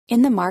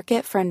In the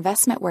market for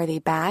investment-worthy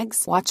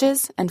bags,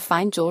 watches, and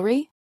fine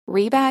jewelry,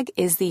 Rebag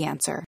is the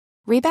answer.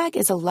 Rebag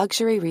is a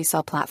luxury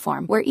resale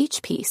platform where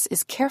each piece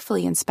is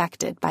carefully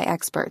inspected by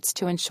experts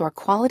to ensure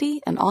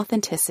quality and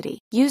authenticity.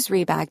 Use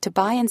Rebag to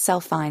buy and sell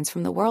finds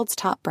from the world's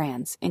top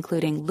brands,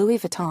 including Louis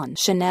Vuitton,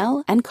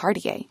 Chanel, and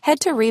Cartier.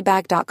 Head to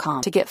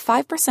Rebag.com to get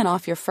 5%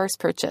 off your first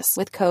purchase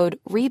with code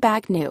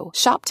REBAGNEW.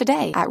 Shop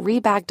today at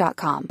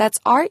Rebag.com.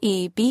 That's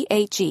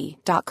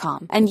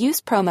REBAG.com. And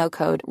use promo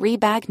code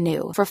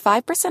REBAGNEW for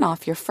 5%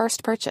 off your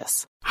first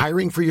purchase.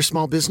 Hiring for your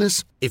small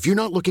business? If you're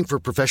not looking for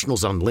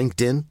professionals on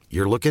LinkedIn,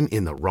 you're looking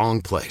in the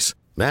wrong place.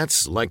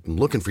 That's like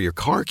looking for your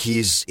car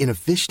keys in a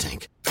fish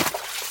tank.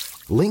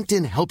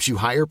 LinkedIn helps you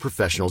hire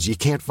professionals you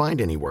can't find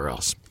anywhere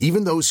else,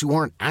 even those who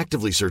aren't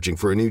actively searching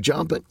for a new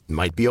job but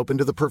might be open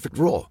to the perfect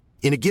role.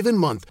 In a given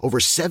month, over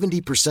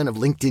 70% of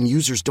LinkedIn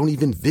users don't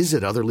even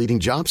visit other leading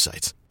job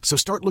sites. So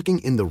start looking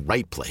in the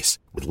right place.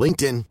 With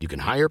LinkedIn, you can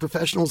hire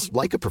professionals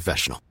like a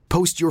professional.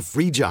 Post your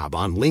free job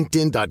on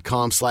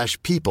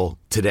linkedin.com/people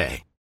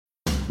today.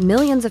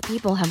 Millions of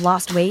people have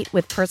lost weight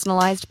with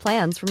personalized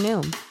plans from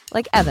Noom.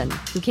 Like Evan,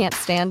 who can't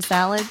stand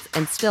salads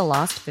and still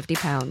lost 50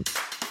 pounds.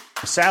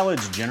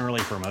 Salads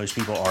generally for most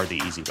people are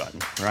the easy button,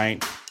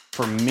 right?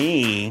 For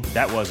me,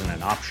 that wasn't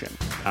an option.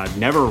 I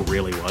never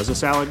really was a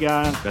salad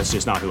guy. That's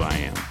just not who I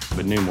am.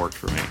 But Noom worked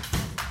for me.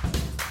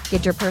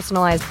 Get your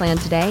personalized plan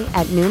today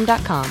at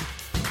Noom.com.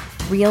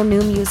 Real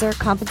Noom user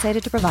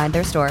compensated to provide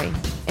their story.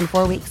 In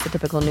 4 weeks, the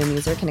typical Noom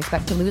user can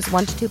expect to lose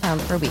 1 to 2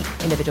 pounds per week.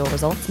 Individual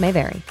results may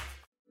vary.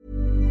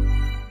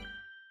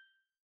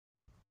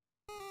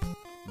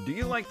 Do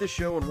you like the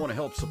show and want to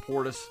help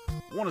support us?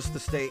 Want us to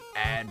stay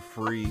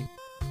ad-free?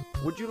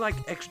 Would you like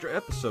extra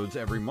episodes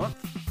every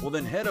month? Well,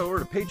 then head over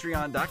to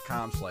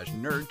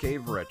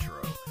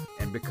patreon.com/nerdcaveretro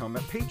and become a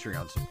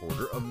Patreon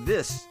supporter of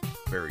this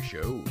very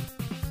show.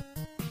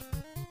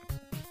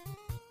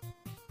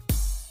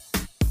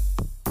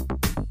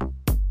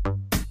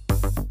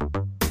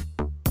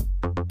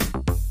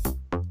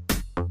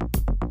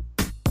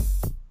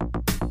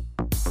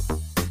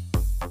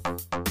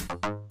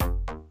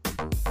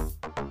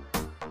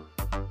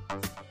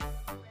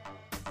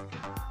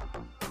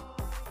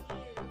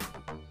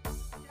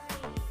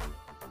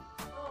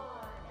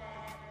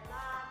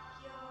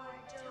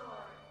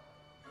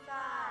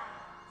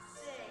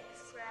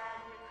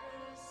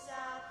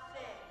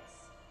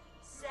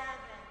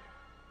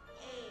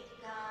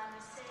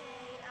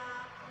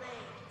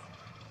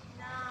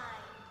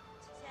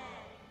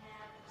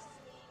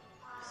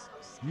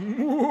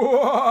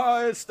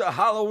 It's the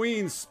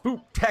Halloween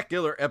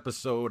Spooktacular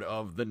episode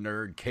of the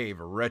Nerd Cave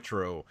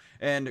Retro.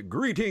 And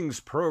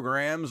greetings,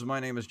 programs. My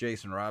name is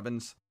Jason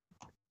Robbins.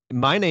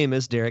 My name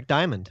is Derek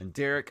Diamond. And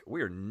Derek,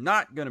 we are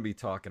not going to be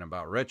talking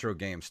about retro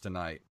games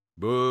tonight.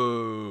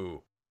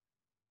 Boo.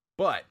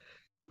 But,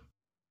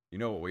 you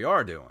know what we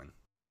are doing?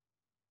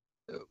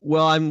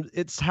 Well,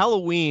 it's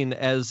Halloween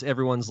as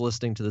everyone's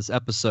listening to this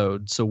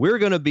episode. So we're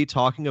going to be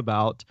talking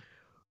about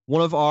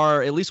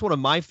at least one of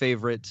my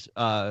favorite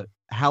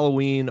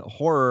Halloween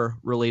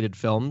horror-related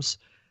films,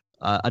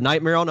 A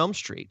Nightmare on Elm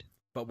Street.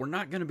 But we're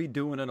not going to be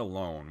doing it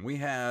alone. We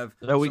have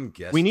some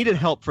guests. We needed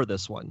help for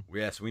this one.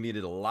 Yes, we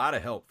needed a lot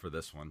of help for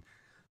this one.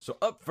 So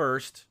up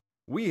first,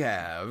 we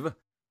have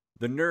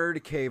the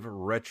Nerd Cave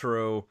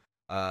Retro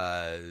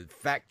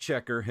fact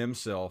checker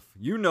himself.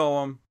 You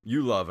know him,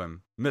 you love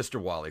him,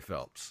 Mr. Wally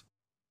Phelps.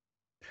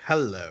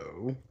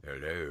 Hello.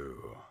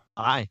 Hello.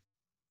 Hi.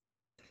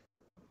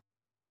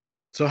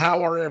 So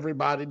how are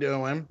everybody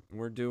doing?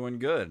 We're doing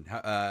good.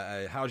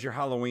 How's your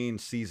Halloween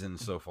season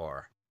so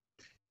far?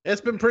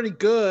 It's been pretty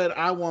good.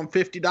 I won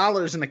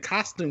 $50 in a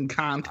costume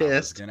contest. I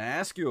was going to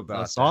ask you about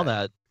that. I saw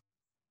that.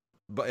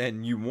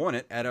 And you won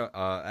it at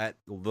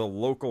the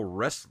local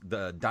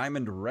the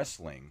Diamond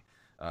Wrestling.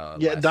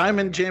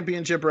 Diamond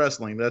Championship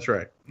Wrestling. That's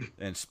right.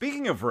 And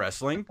speaking of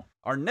wrestling,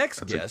 our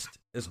next guest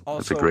is also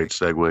that's a great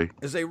segue.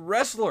 Is a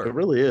wrestler. It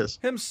really is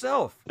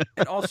himself,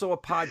 and also a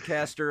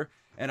podcaster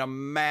and a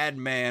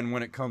madman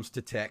when it comes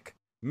to tech,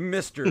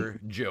 Mr.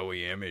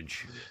 Joey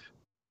Image.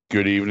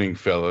 Good evening,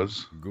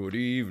 fellas. Good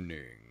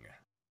evening.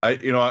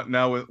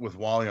 Now with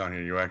Wally on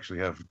here, you actually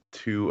have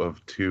two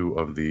of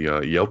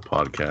the Yelp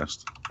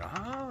podcast,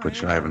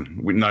 which I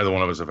haven't. Neither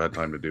one of us have had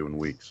time to do in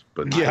weeks.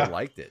 But yeah, I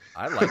liked it.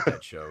 I like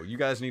that show. You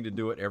guys need to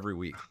do it every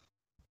week.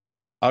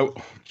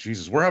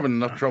 Jesus, we're having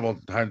enough trouble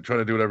trying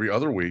to do it every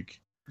other week.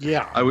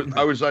 Yeah,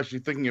 I was actually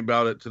thinking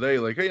about it today.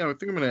 Like, hey, I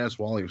think I'm going to ask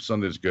Wally if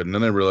Sunday's good, and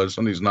then I realized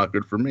Sunday's not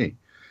good for me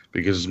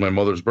because it's my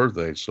mother's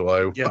birthday. So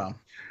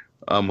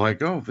I'm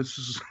like, oh, this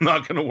is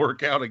not going to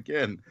work out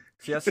again.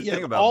 See, that's the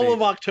thing about all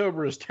of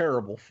October is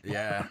terrible.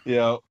 Yeah.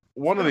 Yeah.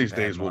 One of these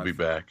days we'll be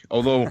back.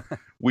 Although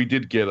we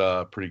did get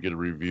a pretty good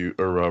review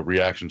or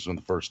reactions on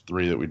the first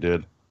 3 that we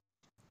did.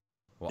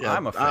 Well, yeah,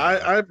 I'm a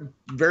fan. I'm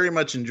very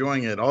much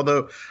enjoying it.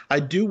 Although I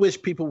do wish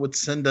people would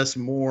send us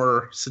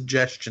more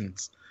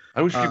suggestions.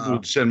 I wish people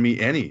would send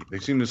me any. They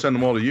seem to send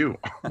them all to you.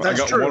 I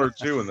got true. 1 or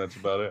 2, and that's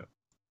about it.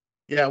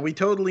 Yeah, we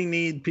totally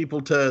need people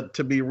to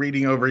be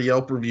reading over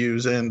Yelp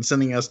reviews and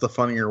sending us the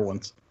funnier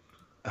ones.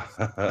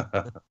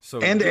 So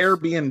and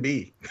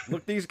Airbnb.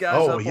 Look these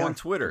guys up on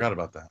Twitter. Forgot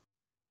about that.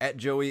 At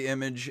Joey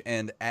Image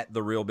and at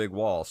The Real Big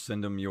Wall.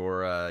 Send them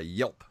your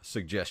Yelp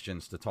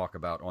suggestions to talk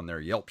about on their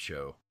Yelp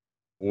show.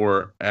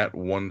 Or at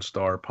One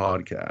Star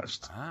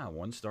Podcast. Ah,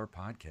 One Star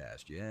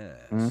Podcast.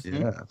 Yes.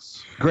 Mm-hmm.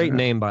 Yes. Great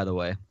name, by the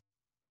way.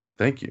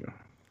 Thank you.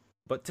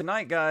 But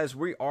tonight, guys,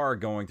 we are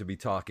going to be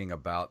talking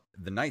about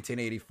the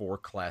 1984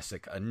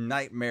 classic, A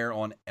Nightmare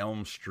on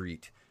Elm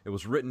Street. It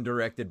was written,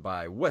 directed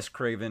by Wes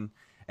Craven,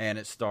 and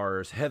it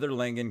stars Heather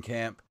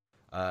Langenkamp,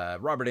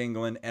 Robert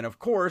Englund, and of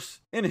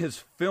course, in his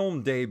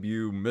film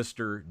debut,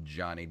 Mr.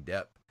 Johnny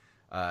Depp.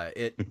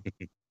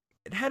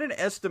 It had an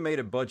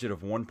estimated budget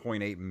of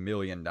 $1.8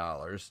 million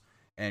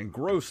and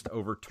grossed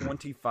over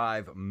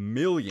 $25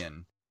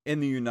 million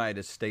in the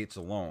United States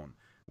alone,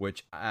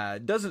 which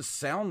doesn't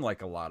sound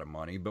like a lot of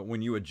money, but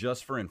when you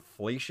adjust for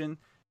inflation,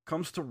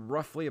 comes to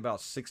roughly about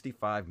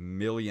 $65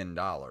 million.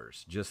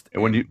 Just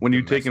and when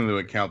you take into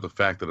account the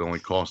fact that it only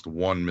cost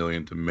 $1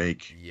 million to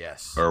make,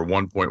 yes, or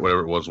 1 point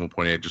whatever it was,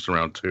 1.8, just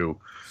around 2,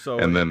 so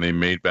and then they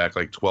made back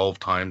like 12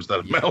 times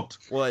that amount.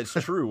 Well, it's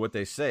true what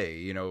they say.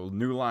 You know,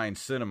 New Line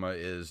Cinema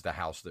is the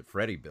house that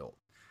Freddie built.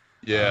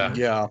 Yeah,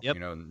 yeah. Yep.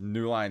 You know,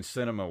 New Line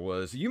Cinema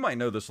was. You might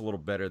know this a little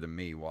better than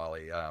me,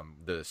 Wally.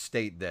 The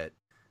state that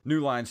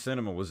New Line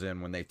Cinema was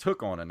in when they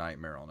took on A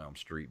Nightmare on Elm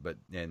Street,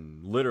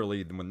 and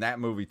literally when that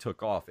movie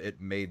took off, it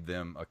made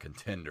them a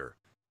contender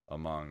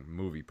among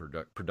movie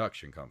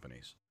production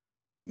companies.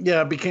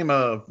 Yeah, it became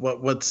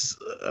what's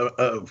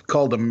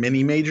called a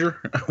mini major,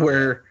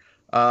 where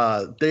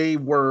they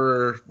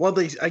were, well,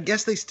 I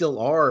guess they still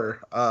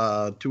are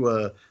to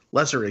a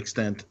lesser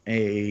extent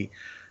a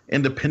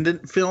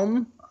independent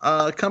film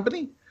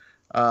company,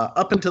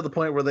 up until the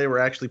point where they were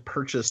actually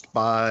purchased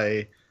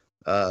by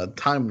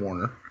Time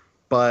Warner.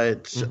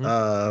 But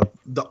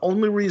the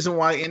only reason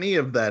why any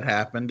of that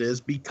happened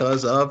is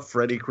because of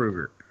Freddy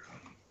Krueger.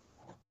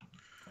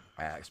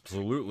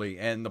 Absolutely.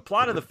 And the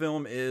plot of the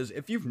film is,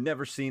 if you've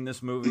never seen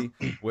this movie,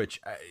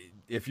 which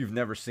if you've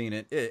never seen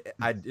it,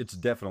 it's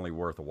definitely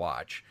worth a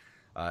watch.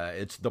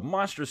 It's the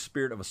monstrous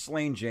spirit of a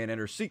slain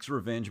janitor seeks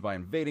revenge by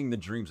invading the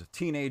dreams of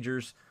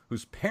teenagers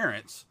whose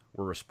parents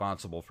were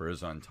responsible for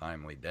his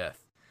untimely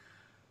death.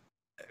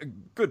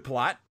 Good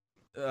plot.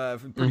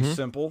 Pretty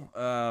simple.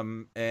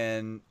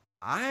 And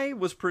I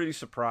was pretty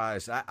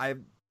surprised.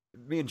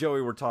 Me and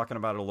Joey were talking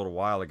about it a little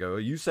while ago.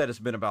 You said it's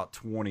been about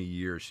 20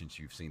 years since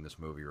you've seen this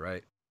movie,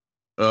 right?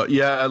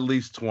 Yeah, at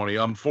least 20.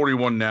 I'm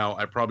 41 now.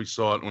 I probably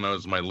saw it when I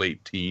was in my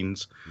late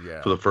teens.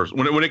 Yeah. For the first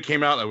when it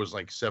came out, I was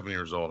like 7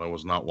 years old. I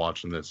was not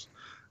watching this.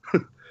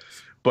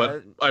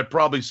 But I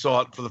probably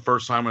saw it for the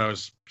first time when I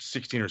was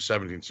 16 or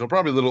 17. So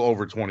probably a little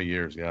over 20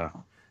 years, yeah.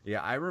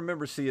 Yeah, I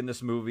remember seeing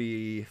this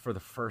movie for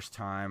the first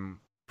time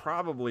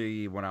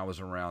probably when I was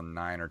around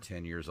 9 or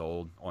 10 years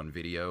old on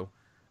video.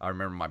 I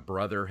remember my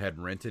brother had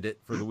rented it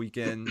for the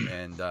weekend,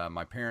 and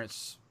my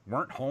parents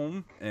weren't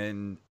home,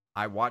 and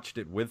I watched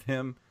it with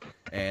him,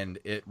 and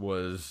it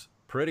was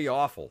pretty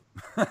awful.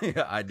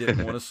 I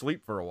didn't want to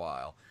sleep for a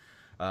while.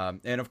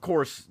 And of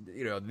course,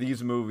 you know,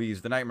 these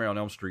movies, the Nightmare on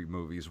Elm Street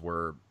movies,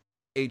 were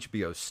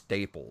HBO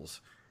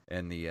staples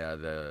in the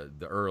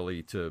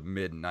early to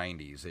mid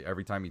 90s.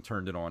 Every time you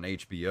turned it on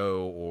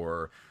HBO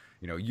or,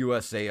 you know,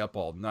 USA Up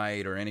All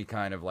Night or any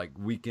kind of like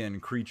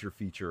weekend creature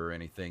feature or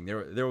anything,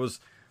 there was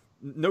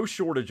no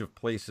shortage of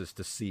places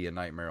to see A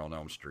Nightmare on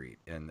Elm Street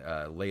in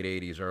late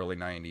 80s, early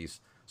 90s.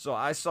 So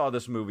I saw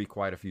this movie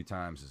quite a few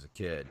times as a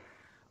kid.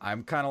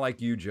 I'm kind of like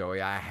you,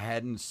 Joey. I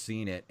hadn't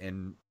seen it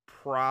in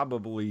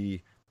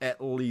probably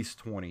at least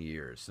 20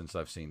 years since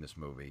I've seen this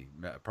movie,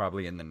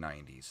 probably in the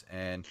 90s.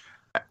 And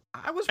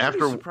I was pretty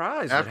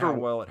surprised at how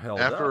well it held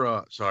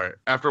up.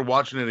 After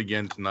watching it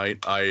again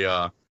tonight,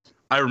 I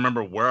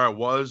remember where I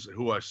was,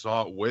 who I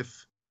saw it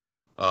with.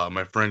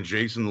 My friend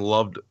Jason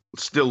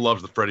still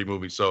loves the Freddy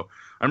movie, so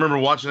I remember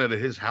watching it at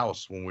his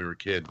house when we were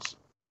kids.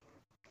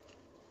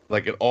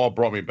 Like, it all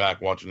brought me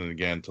back watching it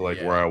again to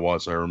where I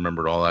was. I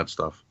remembered all that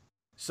stuff.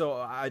 So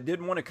I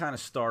did want to kind of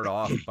start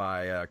off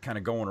by kind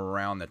of going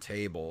around the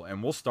table,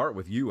 and we'll start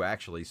with you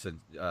actually,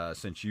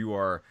 since you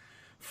are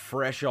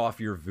fresh off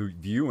your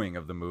viewing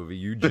of the movie.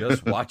 You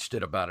just watched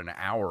it about an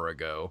hour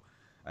ago.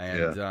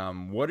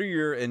 And what are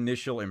your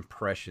initial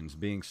impressions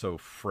being so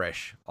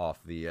fresh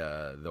off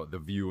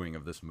the viewing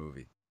of this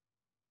movie?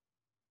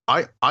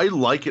 I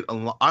like it a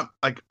lot.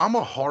 I'm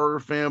a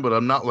horror fan, but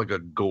I'm not like a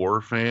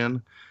gore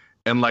fan.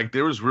 And like,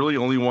 there was really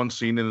only one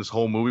scene in this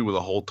whole movie with a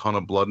whole ton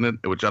of blood in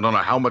it, which I don't know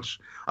how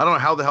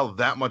the hell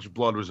that much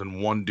blood was in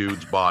one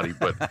dude's body,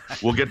 but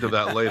we'll get to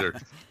that later.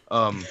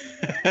 But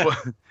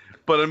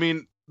I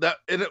mean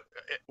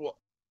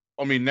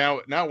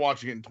now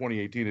watching it in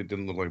 2018, it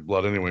didn't look like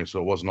blood anyway, so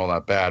it wasn't all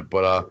that bad.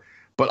 But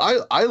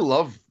I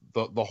love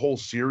the whole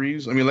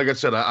series. I mean, like I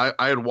said, I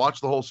had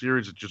watched the whole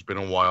series. It's just been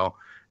a while,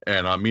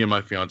 and me and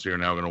my fiance are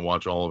now going to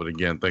watch all of it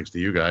again, thanks to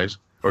you guys.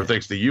 Or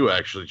thanks to you,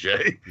 actually,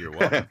 Jay. You're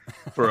welcome.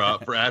 for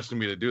asking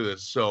me to do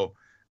this. So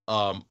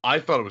I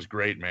thought it was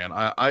great, man.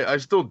 I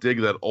still dig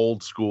that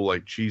old school,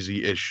 like,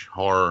 cheesy-ish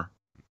horror.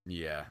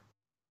 Yeah.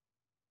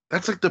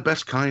 that's like the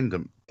best kind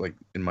of, like,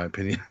 in my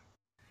opinion.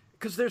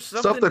 Because there's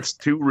something... stuff that's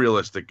too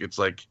realistic. It's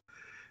like,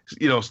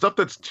 stuff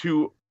that's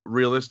too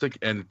realistic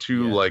and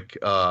too like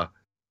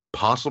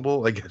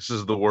possible, I guess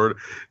is the word.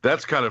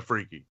 That's kind of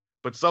freaky.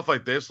 But stuff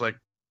like this, like,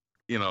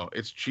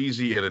 it's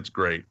cheesy and it's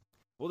great.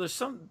 Well,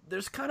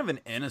 there's kind of an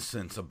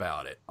innocence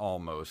about it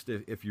almost,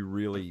 if you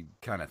really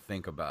kind of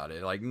think about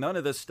it. Like, none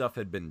of this stuff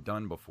had been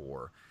done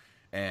before,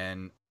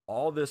 and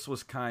all this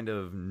was kind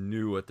of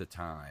new at the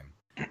time.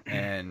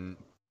 And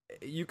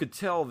you could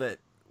tell that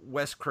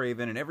Wes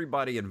Craven and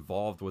everybody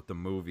involved with the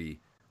movie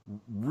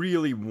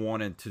really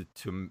wanted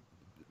to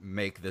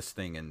make this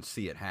thing and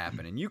see it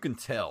happen. And you can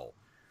tell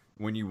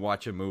when you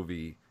watch a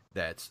movie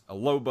that's a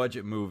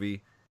low-budget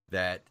movie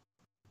that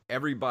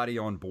everybody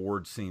on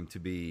board seemed to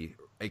be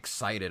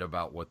excited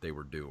about what they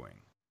were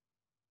doing.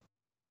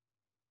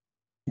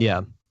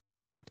 Yeah,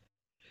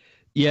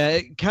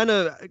 kind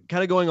of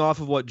going off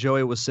of what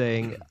Joey was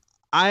saying.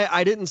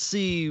 I didn't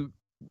see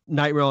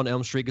Nightmare on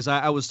Elm Street because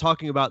I was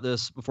talking about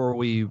this before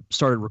we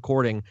started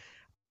recording.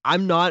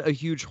 I'm not a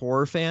huge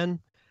horror fan.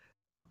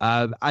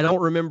 I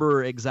don't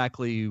remember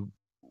exactly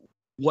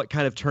what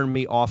kind of turned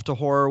me off to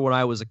horror when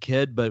I was a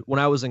kid, but when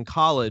I was in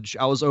college,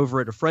 I was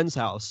over at a friend's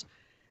house,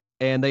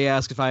 and they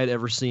asked if I had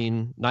ever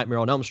seen Nightmare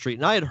on Elm Street,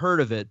 and I had heard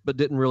of it, but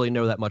didn't really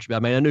know that much about it.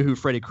 I mean, I knew who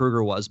Freddy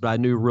Krueger was, but I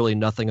knew really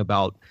nothing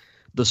about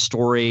the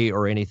story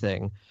or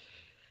anything.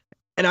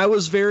 And I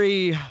was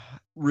very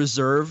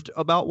reserved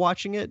about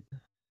watching it,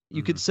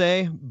 you could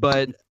say,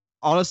 but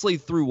honestly,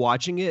 through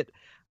watching it,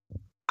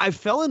 I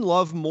fell in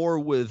love more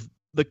with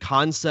the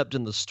concept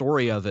and the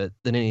story of it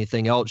than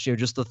anything else.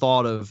 Just the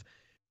thought of,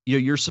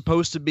 you're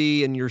supposed to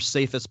be in your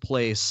safest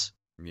place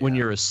when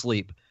you're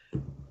asleep.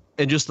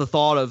 And just the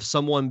thought of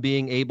someone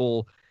being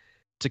able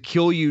to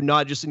kill you,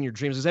 not just in your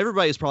dreams, because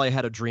everybody's probably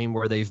had a dream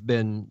where they've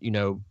been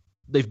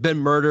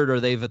murdered or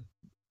they've,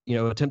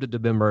 attempted to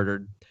be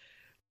murdered.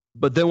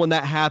 But then when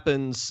that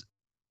happens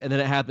and then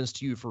it happens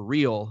to you for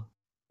real,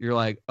 you're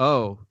like,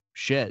 oh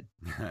shit.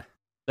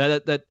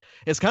 that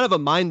it's kind of a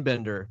mind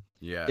bender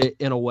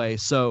in a way.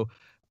 So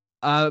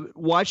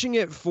watching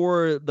it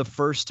for the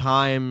first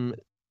time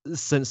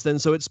since then,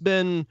 so it's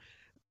been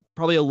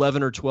probably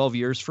 11 or 12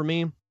 years for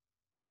me.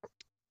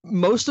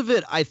 Most of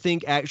it, I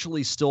think,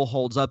 actually still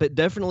holds up. It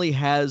definitely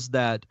has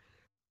that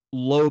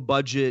low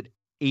budget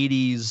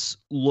 80s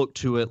look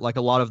to it, like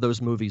a lot of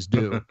those movies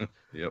do.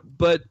 Yep.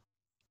 But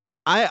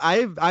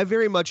I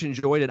very much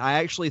enjoyed it. I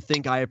actually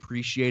think I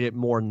appreciate it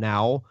more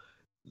now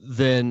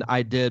than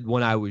I did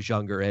when I was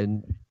younger.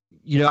 And,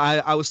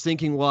 I was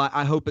thinking, well,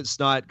 I hope it's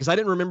not, because I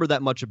didn't remember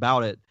that much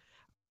about it.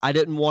 I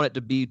didn't want it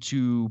to be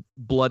too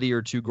bloody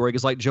or too gory,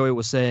 because like Joey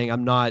was saying,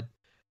 I'm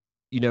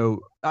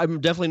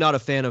definitely not a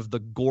fan of the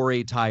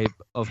gory type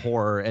of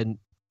horror, and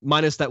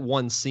minus that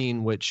one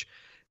scene, which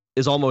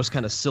is almost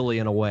kind of silly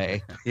in a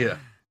way. Yeah.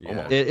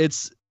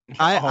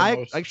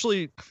 I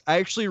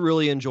actually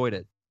really enjoyed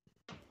it.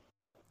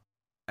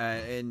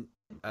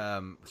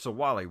 So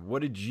Wally,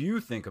 what did you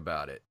think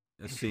about it?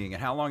 Seeing it,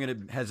 how long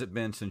has it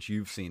been since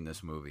you've seen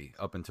this movie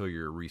up until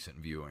your recent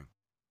viewing?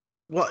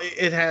 Well,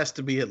 it has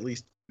to be at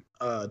least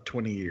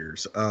 20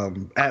 years,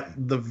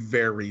 at the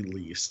very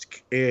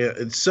least.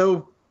 It's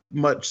so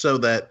much so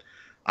that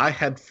I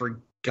had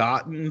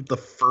forgotten the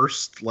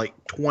first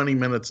 20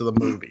 minutes of the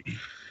movie.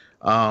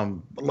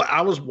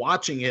 I was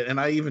watching it and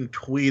I even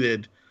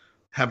tweeted,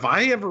 have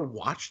I ever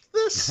watched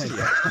this?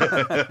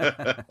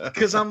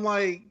 Because I'm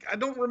like, I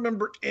don't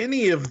remember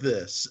any of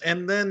this.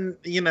 And then,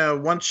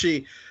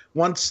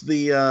 once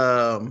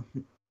the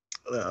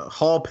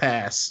hall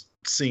pass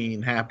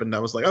scene happened, I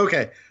was like,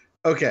 okay.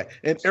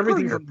 And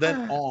everything from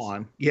then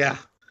on,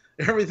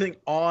 everything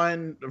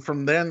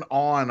from then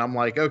on, I'm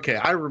like, okay,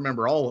 I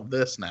remember all of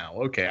this now.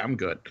 Okay, I'm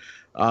good.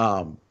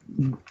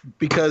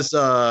 Because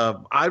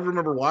I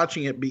remember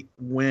watching it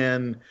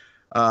when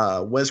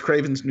Wes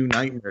Craven's New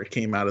Nightmare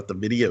came out at the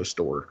video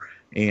store,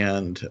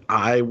 and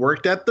I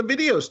worked at the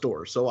video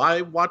store, so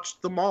I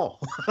watched them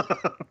all.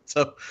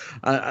 So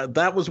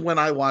that was when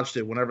I watched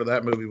it, whenever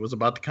that movie was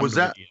about to come to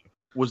video.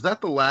 Was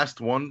that the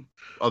last one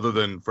other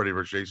than Freddy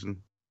vs.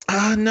 Jason?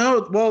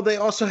 No. Well, they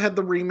also had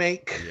the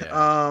remake.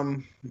 Yeah.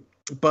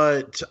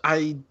 But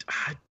I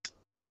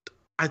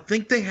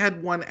think they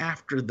had one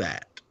after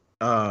that.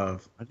 I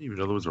didn't even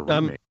know there was a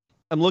remake.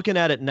 I'm looking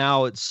at it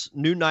now. It's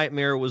New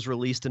Nightmare was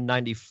released in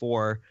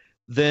 94.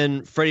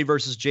 Then Freddy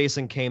vs.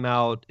 Jason came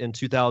out in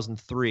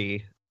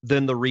 2003.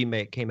 Then the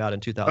remake came out in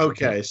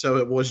 2002. Okay, so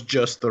it was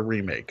just the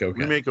remake. Okay.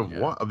 Remake of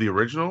what? Of the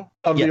original?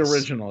 Of the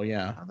original,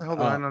 yeah. How the hell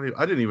did I not even...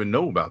 I didn't even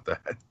know about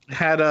that.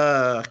 Had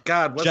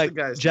what's the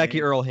guy's Jackie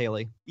name? Earl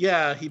Haley.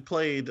 Yeah, he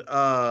played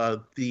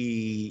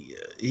he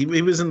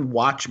was in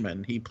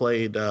Watchmen. He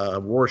played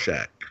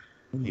Rorschach.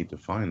 I need to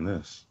find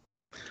this.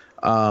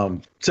 So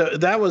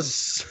that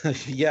was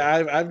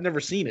I've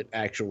never seen it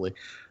actually.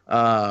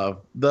 I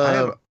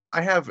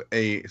have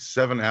a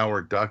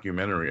 7-hour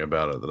documentary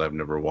about it that I've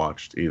never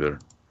watched either.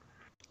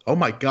 Oh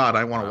my god,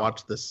 I want to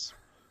watch this.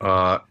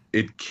 I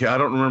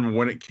don't remember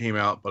when it came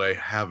out, but I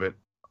have it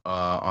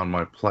on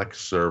my Plex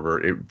server.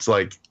 It's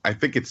like, I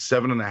think it's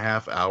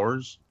 7.5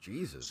 hours.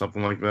 Jesus.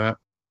 Something like that.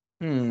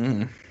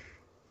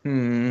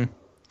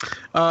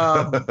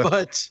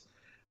 But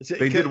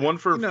they did one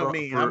for,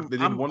 they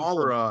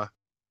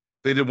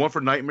did one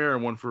for Nightmare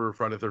and one for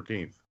Friday the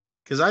 13th.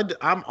 Because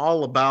I'm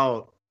all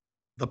about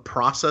the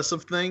process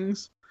of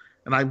things,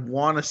 and I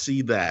want to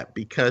see that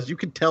because you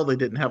could tell they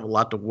didn't have a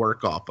lot to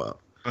work off of.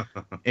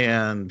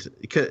 And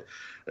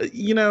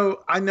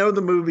I know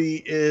the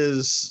movie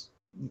is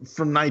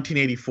from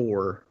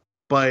 1984,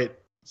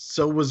 but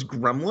so was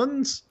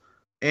Gremlins,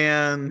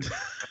 and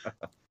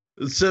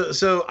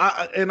so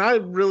I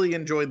really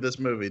enjoyed this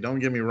movie. Don't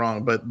get me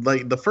wrong, but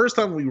like the first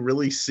time we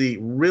really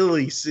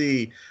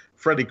see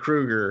Freddy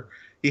Krueger,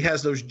 he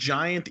has those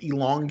giant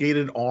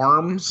elongated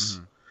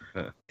arms,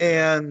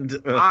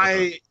 and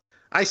I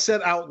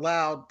said out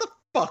loud, "The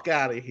fuck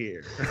out of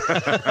here."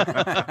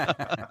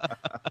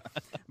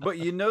 But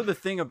the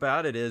thing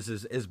about it is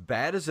as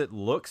bad as it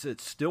looks,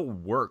 it still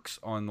works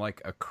on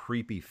like a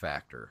creepy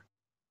factor.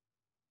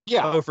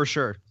 Yeah. Oh, for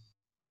sure.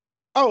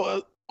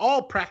 Oh,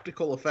 all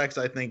practical effects,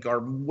 I think, are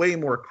way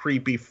more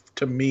creepy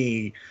to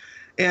me.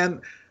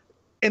 And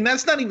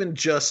that's not even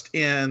just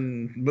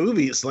in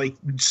movies. Like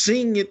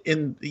seeing it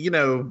in,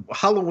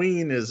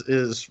 Halloween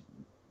is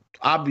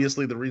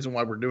obviously the reason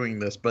why we're doing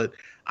this, but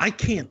I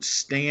can't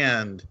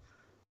stand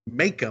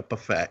makeup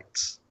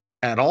effects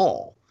at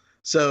all.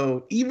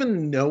 So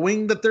even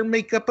knowing that they're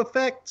makeup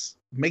effects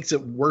makes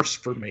it worse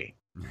for me.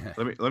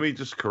 Let me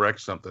just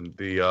correct something.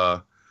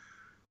 The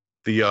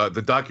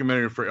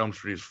documentary for Elm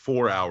Street is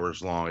 4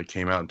 hours long. It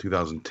came out in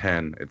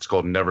 2010. It's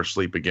called Never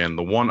Sleep Again.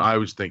 The one I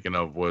was thinking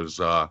of was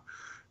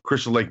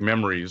Crystal Lake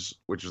Memories,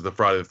 which is the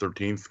Friday the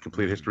 13th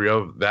complete history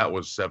of. That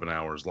was 7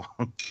 hours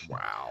long.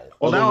 Wow.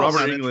 Although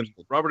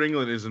Robert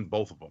Englund is in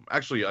both of them.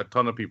 Actually, a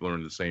ton of people are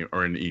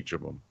in each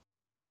of them.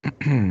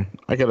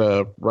 I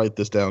gotta write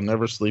this down.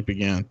 Never Sleep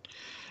Again.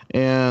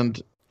 And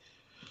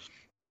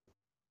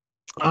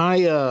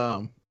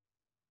I'm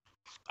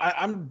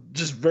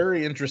just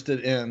very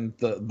interested in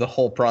the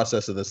whole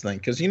process of this thing,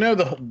 because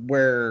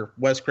where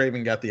Wes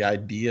Craven got the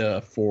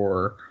idea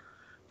for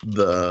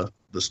the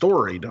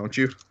story, don't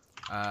you?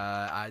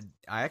 I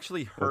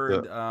actually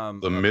heard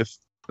the myth.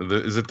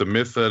 Is it the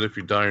myth that if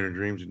you die in your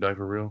dreams, you die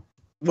for real?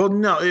 Well,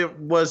 no, it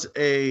was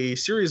a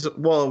series. It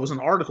was an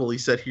article he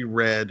said he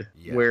read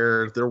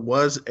where there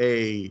was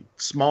a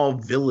small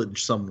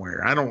village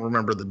somewhere. I don't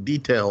remember the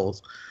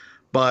details,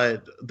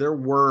 but there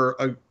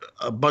were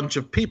a bunch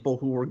of people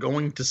who were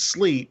going to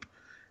sleep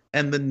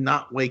and then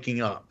not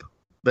waking up.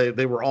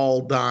 They were all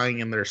dying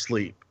in their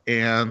sleep,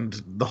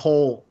 and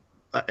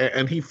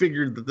and he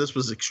figured that this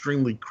was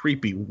extremely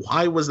creepy.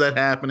 Why was that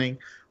happening?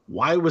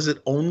 Why was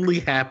it only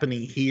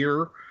happening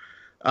here?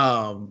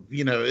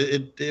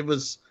 It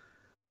was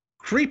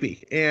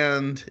creepy,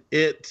 and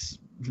it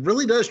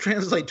really does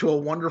translate to a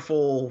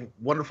wonderful,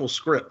 wonderful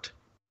script.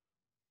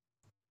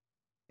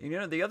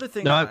 The other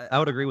thing I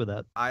would agree with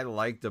that. I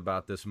liked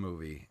about this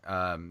movie,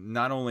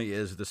 not only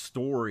is the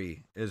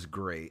story is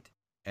great,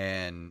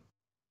 and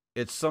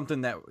it's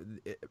something that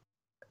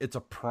it's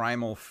a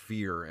primal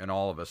fear in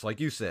all of us.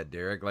 Like you said,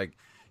 Derek, like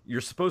you're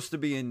supposed to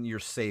be in your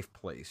safe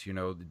place,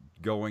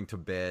 going to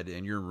bed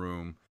in your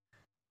room.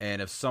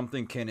 And if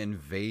something can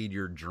invade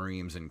your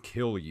dreams and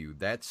kill you,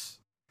 that's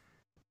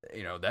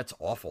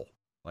awful.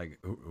 Like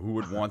who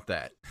would want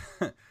that?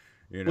 Well,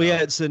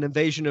 yeah, it's an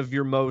invasion of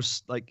your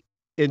most like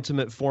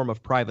intimate form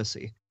of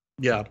privacy.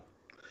 Yeah.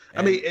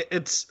 I mean,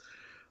 it's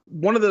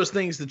one of those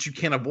things that you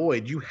can't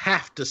avoid. You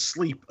have to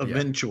sleep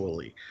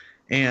eventually.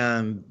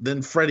 And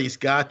then Freddy's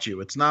got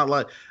you. It's not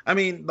like,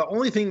 the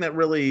only thing that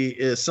really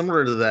is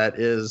similar to that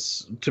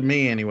is, to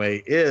me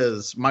anyway,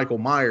 is Michael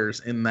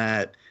Myers, in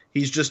that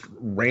he's just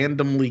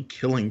randomly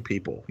killing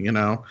people,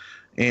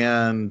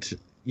 and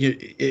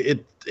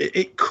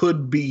it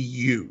could be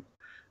you.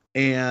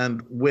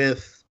 And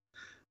with,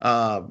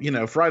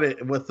 Friday,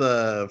 with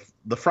the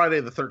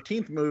Friday the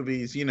 13th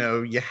movies,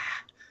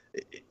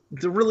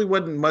 there really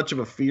wasn't much of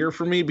a fear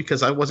for me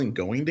because I wasn't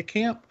going to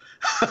camp.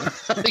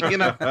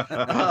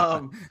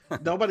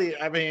 Nobody,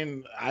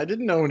 I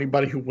didn't know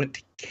anybody who went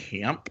to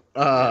camp.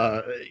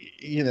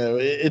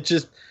 It's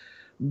just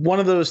one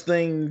of those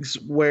things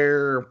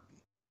where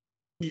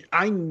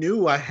I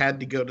knew I had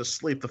to go to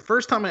sleep. The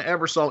first time I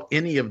ever saw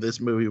any of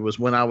this movie was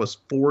when I was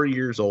 4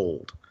 years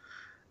old.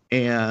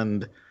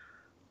 And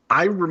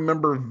I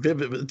remember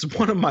vividly, it's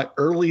one of my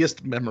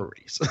earliest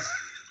memories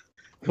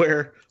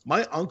where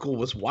my uncle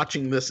was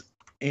watching this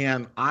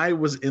and I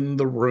was in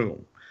the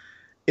room.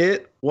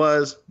 It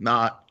was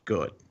not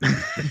good.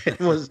 It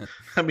was,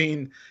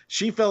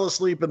 she fell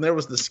asleep and there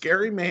was the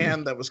scary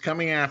man that was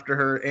coming after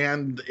her,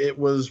 and it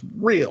was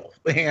real.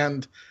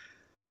 And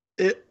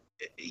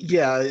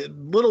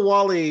little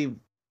Wally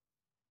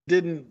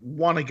didn't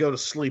want to go to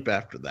sleep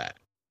after that.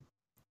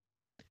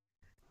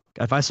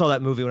 If I saw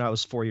that movie when I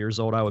was 4 years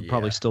old, I would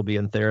probably still be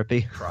in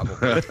therapy.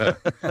 Probably.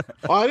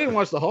 I didn't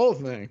watch the whole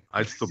thing.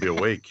 I'd still be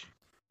awake.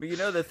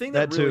 But the thing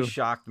that really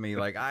shocked me,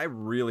 like I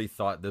really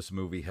thought this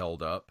movie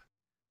held up.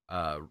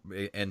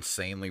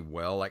 insanely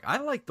well. Like, I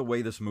like the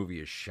way this movie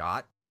is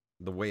shot,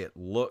 the way it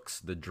looks,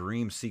 the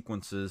dream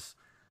sequences,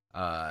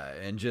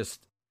 and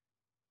just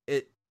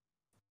it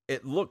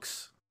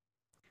looks.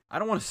 I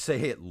don't want to say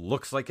it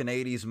looks like an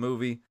 80s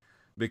movie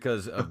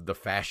because of the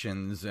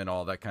fashions and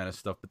all that kind of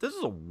stuff, but this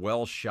is a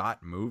well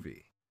shot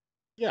movie.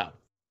 Yeah.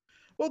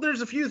 Well,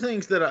 there's a few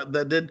things that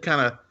did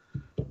kind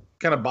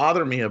of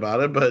bother me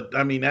about it, but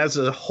I mean, as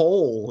a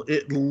whole,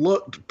 it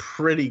looked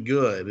pretty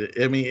good.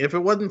 I mean, if it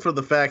wasn't for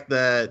the fact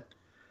that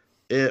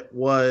it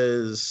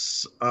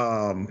was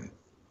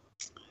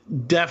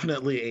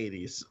definitely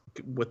 80s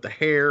with the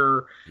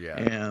hair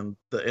and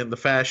the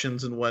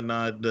fashions and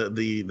whatnot,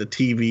 the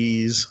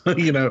TVs,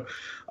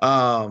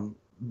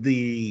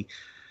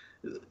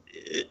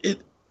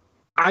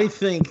 I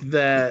think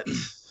that.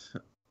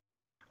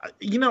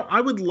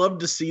 I would love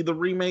to see the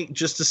remake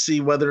just to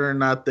see whether or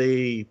not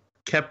they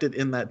kept it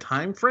in that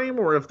time frame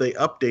or if they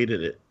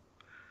updated it.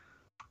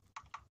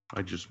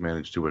 I just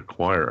managed to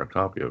acquire a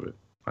copy of it.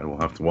 I will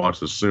have to watch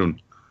this soon.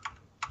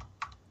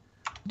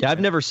 Yeah, I've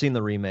never seen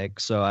the remake,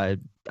 so I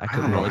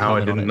couldn't don't know really how I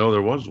comment on didn't it. know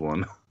there was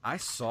one. I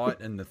saw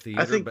it in the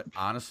theater, but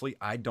honestly,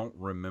 I don't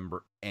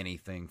remember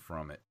anything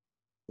from it.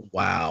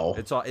 Wow,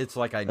 it's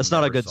like I. That's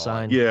not a good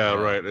sign. Yeah,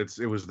 right.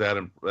 It was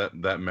that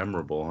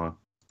memorable, huh?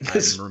 I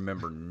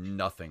remember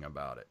nothing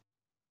about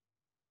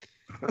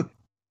it.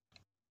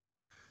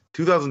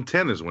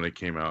 2010 is when it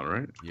came out,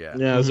 right? Yeah.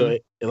 Yeah, so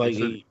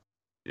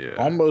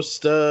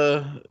almost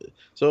so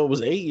it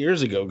was 8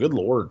 years ago. Good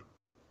Lord.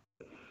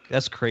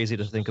 That's crazy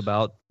to think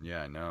about.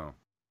 Yeah, I know.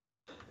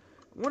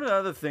 One of the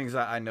other things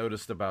I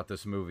noticed about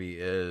this movie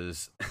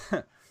is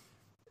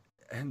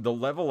the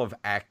level of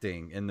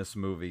acting in this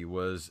movie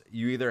was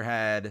you either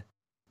had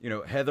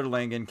Heather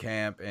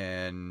Langenkamp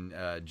and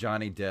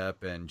Johnny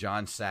Depp and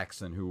John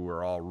Saxon, who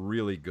were all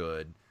really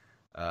good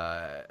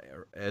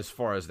as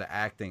far as the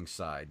acting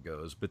side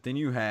goes. But then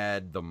you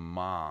had the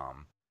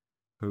mom,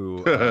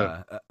 who,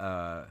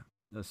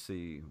 let's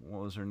see,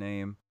 what was her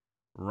name?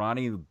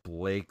 Ronnie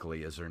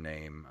Blakely is her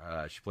name.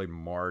 She played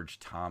Marge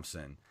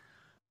Thompson.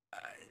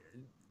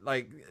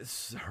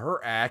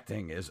 Her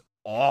acting is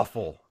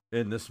awful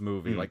in this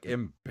movie, like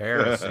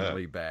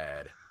embarrassingly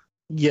bad.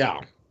 Yeah.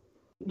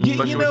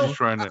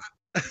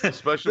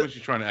 Especially when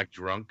she's trying to act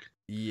drunk.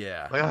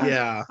 Yeah.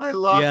 I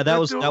locked that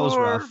was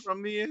rough.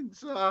 From the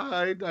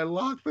inside. I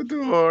locked the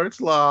door.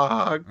 It's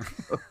locked.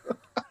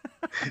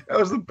 That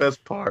was the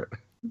best part.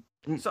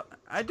 So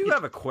I do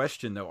have a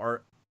question though.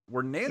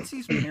 Were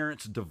Nancy's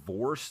parents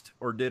divorced,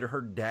 or did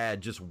her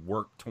dad just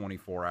work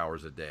 24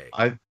 hours a day?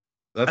 I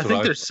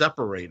think they're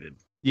separated.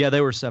 Yeah,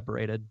 they were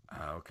separated.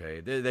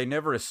 Okay. They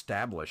never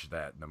established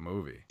that in the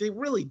movie. They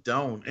really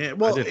don't. I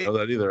didn't know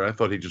that either. I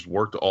thought he just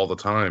worked all the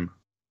time.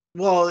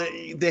 Well,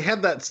 they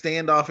had that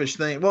standoffish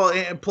thing. Well,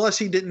 and plus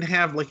he didn't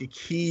have like a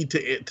key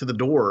to the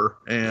door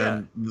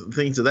and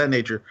things of that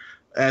nature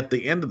at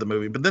the end of the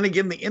movie. But then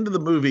again, the end of the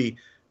movie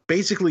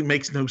basically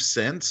makes no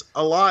sense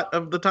a lot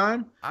of the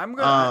time. I'm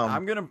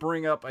gonna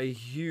bring up a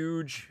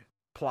huge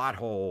plot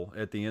hole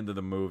at the end of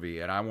the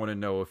movie, and I want to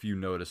know if you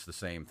noticed the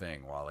same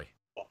thing, Wally.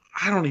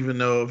 I don't even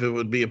know if it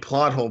would be a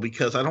plot hole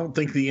because I don't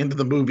think the end of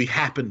the movie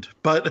happened.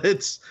 But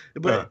because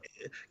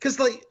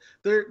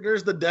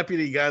there's the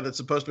deputy guy that's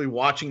supposed to be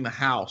watching the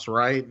house,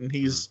 right? And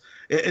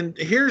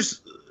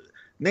here's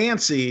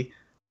Nancy,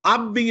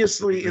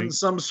 obviously in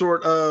some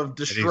sort of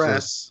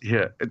distress.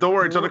 Don't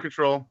worry, it's under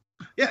control.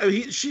 Yeah,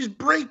 she's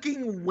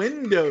breaking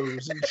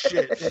windows and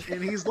shit,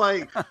 and he's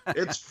like,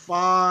 "It's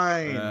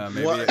fine."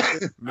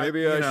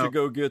 Maybe I should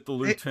go get the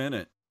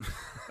lieutenant.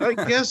 I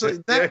guess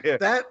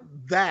that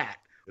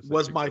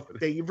was my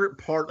favorite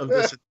part of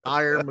this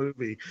entire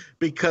movie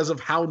because of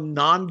how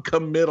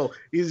non-committal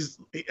his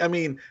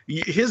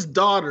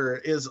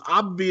daughter is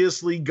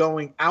obviously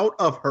going out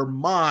of her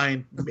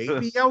mind.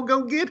 Maybe I'll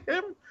go get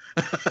him.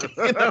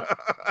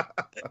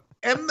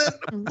 And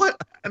then what?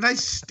 And I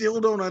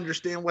still don't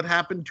understand what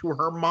happened to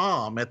her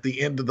mom at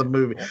the end of the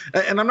movie.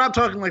 And I'm not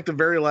talking like the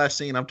very last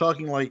scene. I'm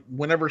talking like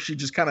whenever she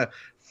just kind of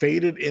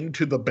faded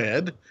into the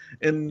bed.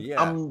 And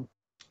that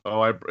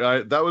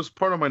was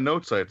part of my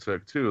notes I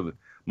took too.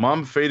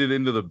 Mom faded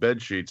into the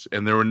bed sheets,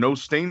 and there were no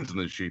stains in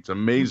the sheets.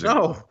 Amazing.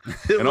 No.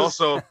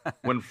 Also,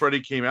 when Freddie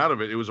came out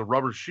of it, it was a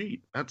rubber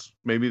sheet. That's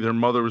maybe their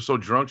mother was so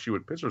drunk she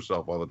would piss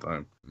herself all the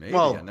time. Maybe.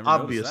 Well,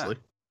 obviously.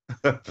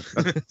 Well,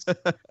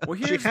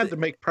 she had to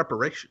make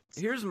preparations.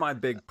 Here's my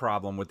big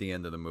problem with the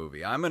end of the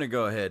movie. I'm going to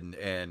go ahead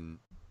and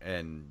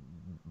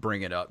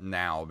bring it up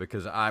now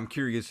because I'm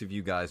curious if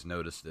you guys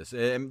noticed this.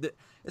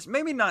 It's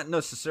maybe not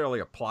necessarily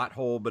a plot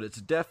hole, but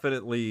it's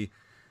definitely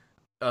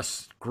a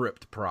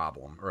script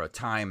problem or a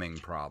timing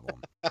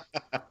problem.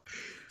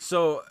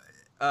 So,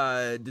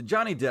 the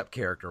Johnny Depp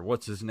character,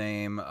 what's his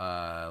name?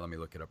 Let me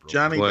look it up real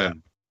Johnny quick.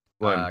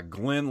 Depp.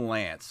 Glenn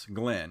Lance.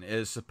 Glenn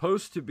is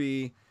supposed to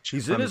be,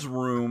 he's in his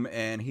room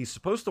and he's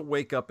supposed to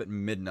wake up at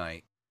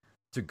midnight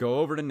to go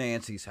over to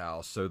Nancy's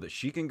house so that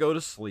she can go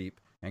to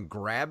sleep and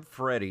grab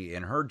Freddie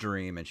in her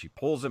dream, and she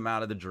pulls him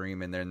out of the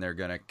dream, and then they're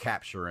going to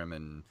capture him.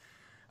 And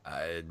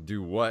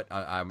Do what?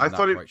 I'm I not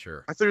thought quite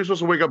sure. I thought he was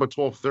supposed to wake up at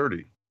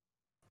 12:30.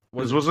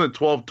 Wasn't it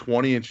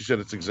 12:20? And she said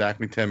it's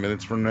exactly 10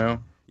 minutes from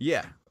now.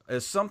 Yeah,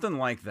 it's something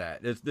like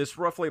that. It's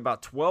roughly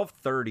about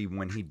 12:30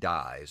 when he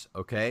dies.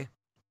 Okay.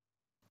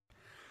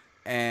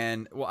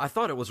 And well, I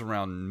thought it was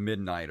around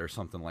midnight or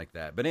something like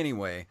that. But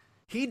anyway,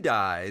 he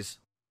dies.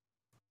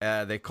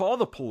 They call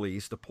the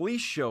police. The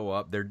police show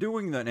up. They're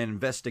doing an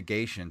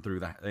investigation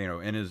through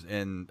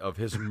of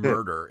his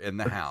murder in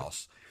the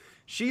house.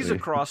 She's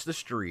across the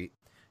street.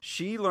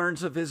 She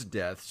learns of his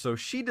death, so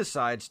she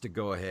decides to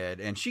go ahead,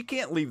 and she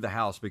can't leave the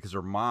house because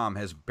her mom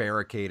has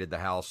barricaded the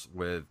house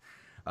with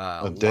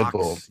locks.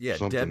 Deadbolt. Yeah,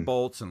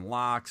 deadbolts and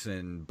locks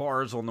and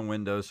bars on the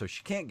windows, so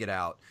she can't get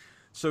out.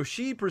 So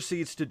she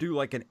proceeds to do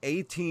like an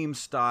A-Team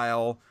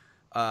style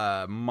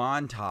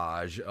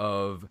montage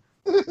of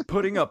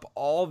putting up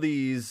all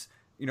these,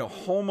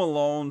 Home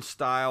Alone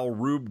style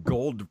Rube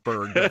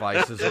Goldberg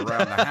devices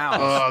around the house.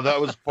 Oh,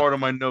 that was part of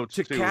my notes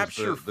to too.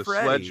 capture the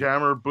Freddy.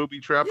 Sledgehammer booby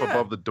trap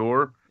above the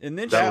door. And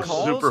then that she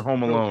was super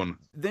Home Alone.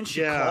 Then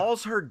she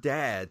calls her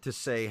dad to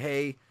say,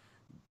 "Hey,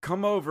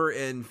 come over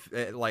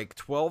at like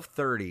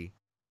 12:30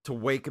 to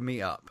wake me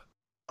up."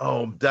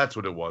 Oh, that's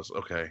what it was.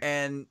 Okay.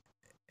 And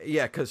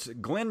yeah, because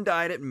Glenn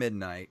died at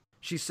midnight.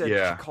 She said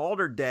she called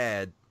her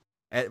dad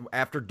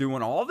after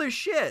doing all this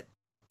shit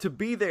to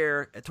be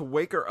there to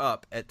wake her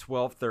up at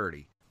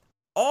 12:30.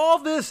 All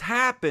this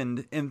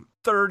happened in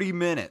 30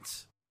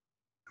 minutes.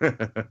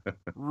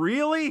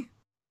 Really?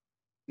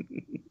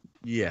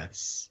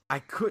 Yes. I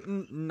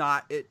couldn't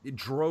not. It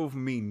drove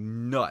me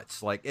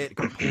nuts. Like, it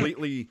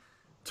completely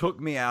took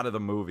me out of the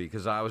movie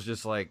because I was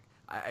just like,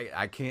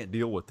 I can't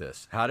deal with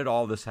this. How did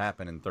all this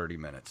happen in 30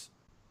 minutes?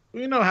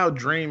 You know how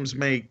dreams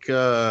make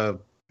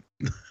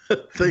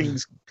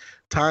things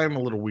time a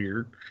little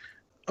weird,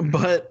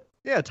 but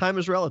yeah, time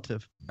is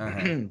relative.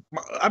 I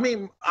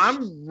mean,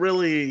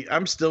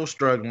 I'm still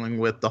struggling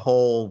with the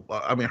whole,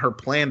 her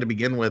plan to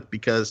begin with,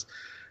 because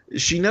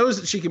she knows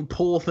that she can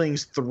pull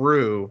things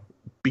through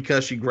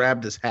because she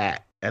grabbed his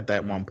hat at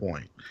that one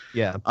point.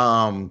 Yeah.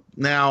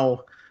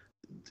 Now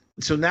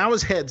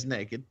his head's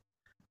naked,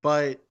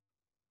 but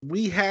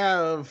we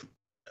have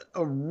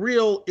a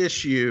real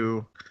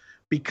issue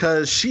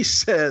because she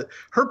said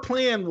her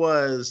plan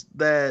was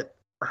that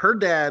her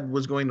dad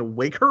was going to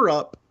wake her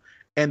up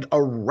and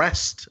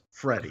arrest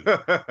Freddy.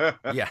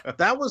 Yeah.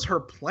 That was her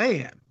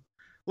plan.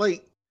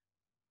 Like,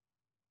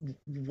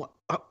 what?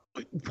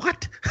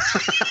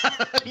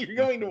 You're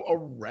going to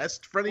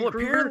arrest Freddy Krueger?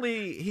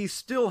 Apparently he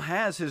still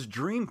has his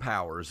dream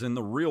powers in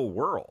the real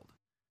world.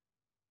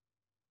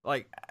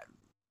 Like,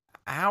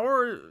 how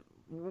are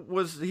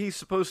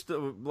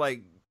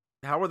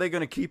they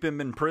going to keep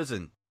him in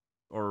prison?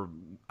 How?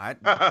 I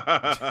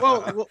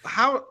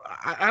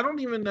don't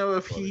even know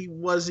if he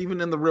was even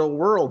in the real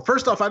world.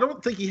 First off, I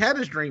don't think he had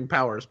his dream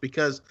powers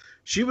because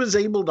she was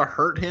able to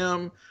hurt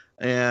him,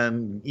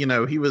 and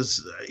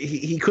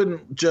he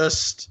couldn't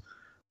just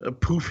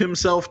poof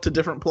himself to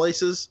different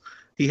places.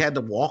 He had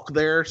to walk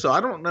there, so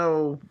I don't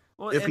know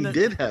if he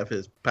did have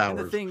his powers. And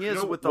the thing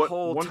is, with the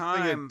whole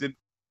time.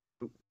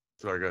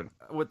 Sorry, go ahead.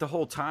 With the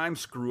whole time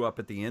screw up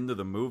at the end of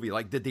the movie,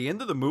 like, did the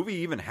end of the movie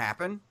even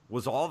happen?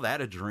 Was all that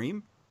a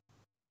dream?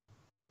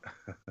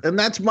 And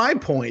that's my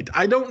point.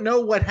 I don't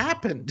know what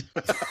happened.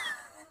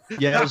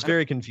 Yeah, it was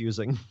very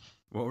confusing.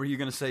 What were you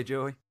going to say,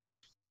 Joey?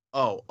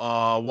 Oh,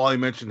 Wally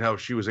mentioned how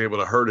she was able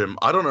to hurt him.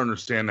 I don't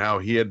understand how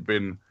he had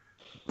been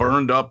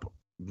burned up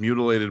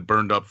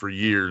for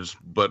years,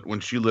 but when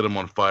she lit him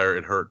on fire,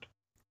 it hurt.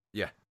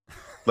 Yeah.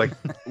 Like,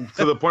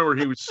 to the point where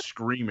he was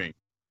screaming.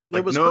 Like,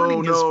 it was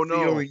hurting his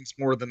feelings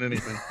more than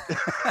anything.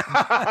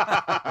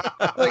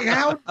 Like,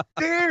 how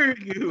dare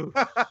you?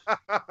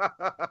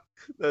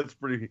 That's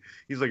pretty.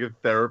 He's like in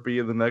therapy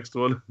in the next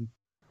one.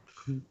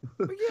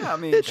 Yeah, I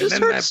mean, it just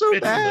hurts so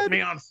bad. Lit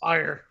me on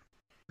fire.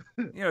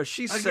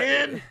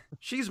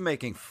 She's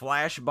making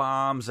flash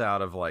bombs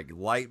out of like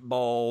light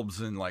bulbs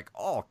and like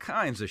all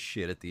kinds of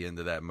shit at the end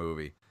of that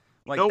movie.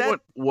 Like,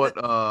 what?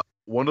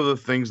 One of the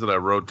things that I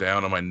wrote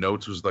down on my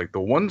notes was like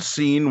the one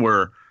scene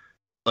where,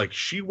 like,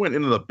 she went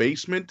into the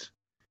basement,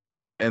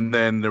 and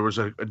then there was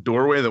a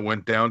doorway that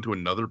went down to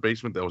another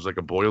basement that was like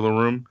a boiler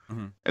room.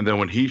 Mm-hmm. And then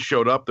when he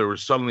showed up, there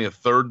was suddenly a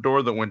third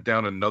door that went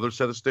down another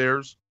set of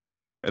stairs.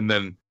 And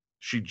then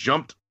she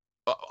jumped.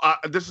 I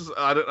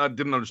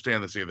didn't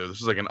understand this either.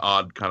 This is like an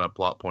odd kind of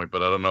plot point,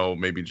 but I don't know.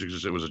 Maybe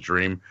just it was a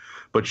dream.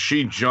 But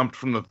she jumped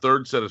from the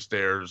third set of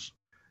stairs.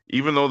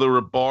 Even though there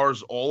were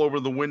bars all over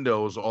the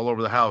windows, all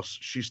over the house,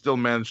 she still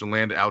managed to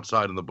land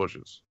outside in the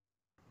bushes.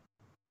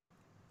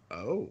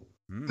 Oh.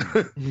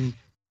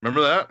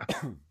 Remember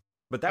that?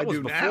 But that was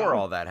before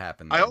all that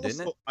happened,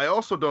 didn't it? I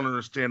also don't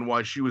understand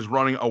why she was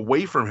running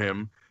away from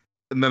him,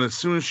 and then as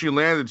soon as she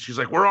landed, she's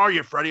like, "Where are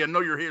you, Freddy? I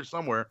know you're here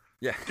somewhere."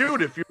 Yeah,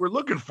 dude, if you were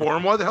looking for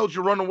him, why the hell did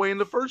you run away in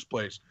the first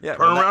place? Yeah,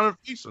 turn around and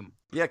face him.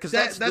 Yeah, because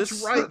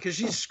that's right. Because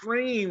she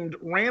screamed,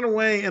 ran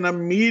away, and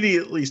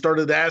immediately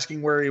started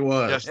asking where he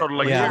was. Yeah, started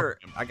like,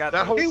 I got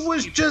that whole. He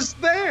was just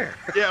there.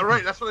 Yeah,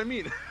 right. That's what I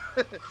mean.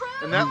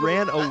 And that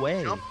ran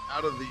away. Jump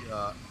out of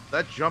the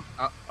that jump.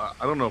 I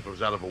don't know if it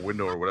was out of a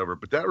window or whatever,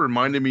 but that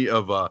reminded me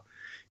of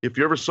if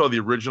you ever saw the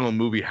original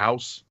movie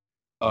House,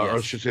 or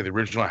I should say the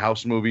original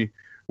House movie,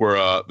 where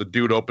the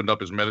dude opened up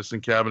his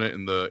medicine cabinet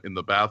in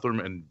the bathroom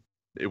and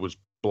it was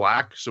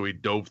black, so he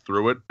dove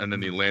through it and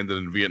then he landed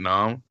in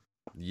Vietnam.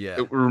 Yeah,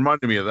 it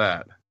reminded me of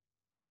that.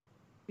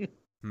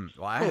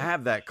 Well, I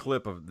have that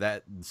clip of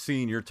that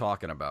scene you're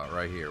talking about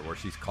right here, where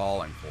she's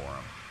calling for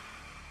him.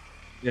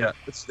 Yeah,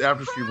 it's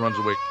after she runs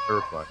away,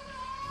 terrified.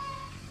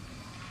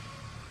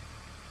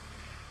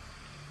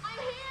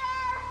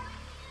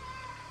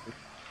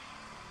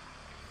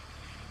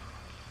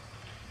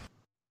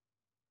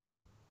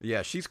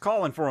 Yeah, she's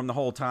calling for him the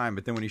whole time,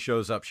 but then when he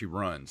shows up, she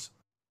runs.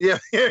 Yeah.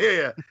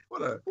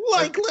 What a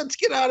let's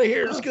get out of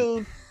here,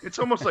 Scoon. It's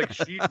almost like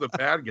she's the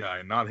bad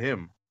guy, not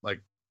him. Like,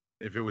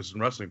 if it was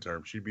in wrestling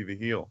terms, she'd be the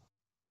heel.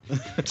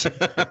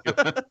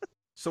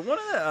 So one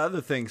of the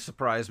other things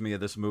surprised me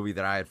of this movie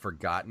that I had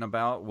forgotten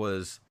about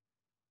was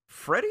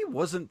Freddy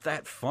wasn't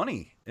that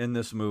funny in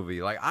this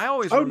movie. Like, I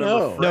always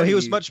remember Freddy... No, he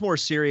was much more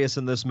serious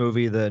in this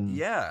movie than...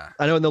 Yeah.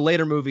 I know in the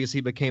later movies,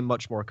 he became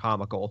much more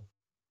comical.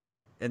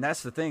 And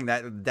that's the thing,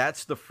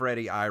 that's the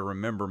Freddy I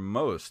remember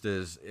most,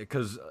 is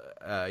because,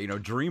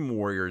 Dream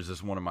Warriors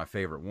is one of my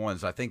favorite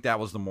ones. I think that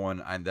was the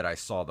one that I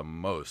saw the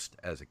most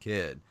as a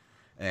kid.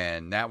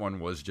 And that one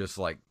was just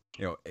like,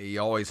 he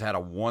always had a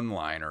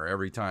one-liner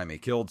every time he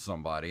killed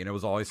somebody. And it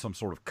was always some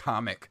sort of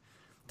comic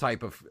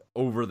type of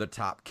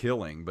over-the-top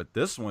killing. But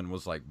this one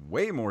was like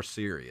way more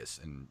serious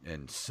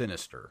and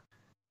sinister.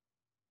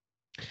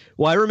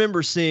 Well, I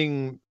remember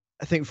seeing,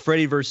 I think,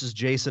 Freddy versus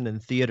Jason in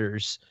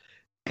theaters.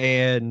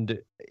 And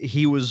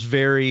he was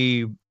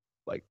very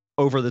like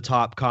over the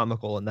top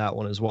comical in that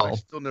one as well. I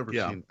still never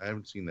seen. I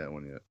haven't seen that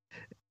one yet.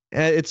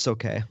 It's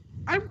okay.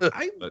 I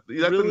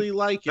really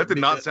like it. That did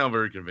not sound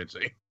very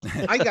convincing.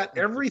 I got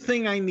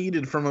everything I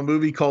needed from a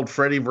movie called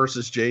Freddy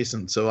versus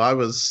Jason, so I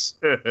was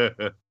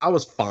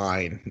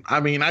fine. I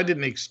mean, I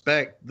didn't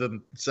expect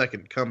the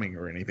second coming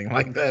or anything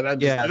like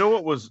that. You know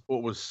what was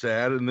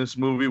sad in this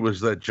movie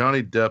was that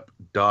Johnny Depp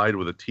died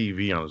with a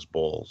TV on his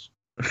balls.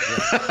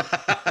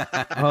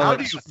 How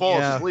do you fall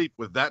asleep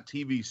with that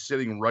TV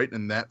sitting right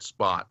in that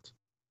spot?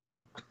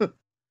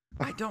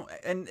 I don't,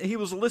 and he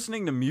was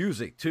listening to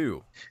music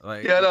too.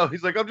 Like, yeah, no,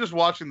 he's like, I'm just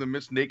watching the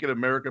Miss Naked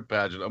America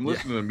pageant. I'm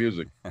listening to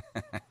music.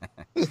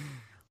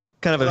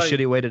 Kind of a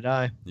shitty way to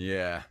die.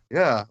 Yeah,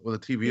 with a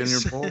TV on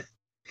your ball.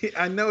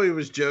 I know he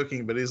was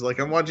joking, but he's like,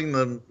 I'm watching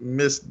the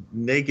Miss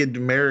Naked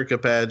America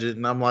pageant,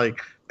 and I'm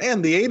like,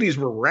 man, the 80s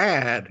were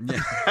rad.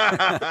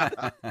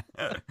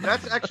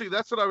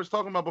 That's what I was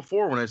talking about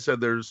before when I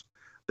said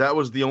that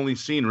was the only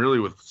scene really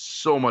with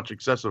so much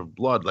excessive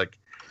blood. Like,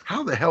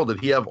 how the hell did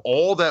he have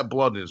all that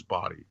blood in his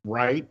body?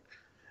 Right.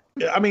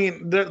 I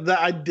mean,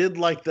 I did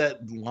like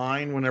that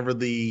line whenever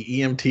the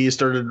EMT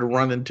started to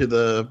run into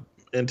the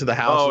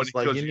house. Oh, it's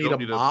like, you need a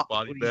mop.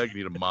 Body bag. You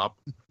need a mop.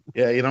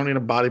 Yeah, you don't need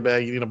a body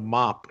bag. You need a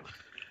mop.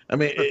 I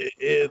mean,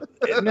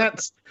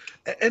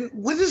 and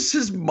what does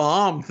his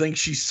mom think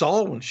she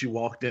saw when she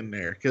walked in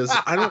there? Because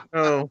I don't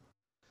know.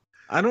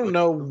 I don't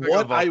know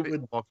what I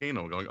would.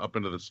 Volcano going up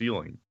into the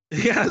ceiling.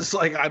 Yeah, it's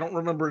like I don't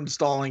remember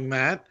installing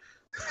that.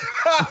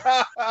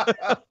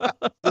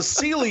 The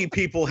Sealy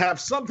people have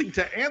something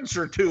to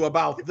answer to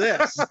about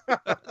this.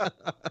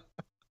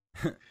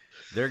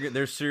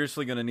 They're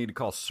seriously going to need to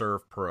call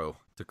Serve Pro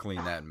to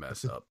clean that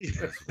mess up.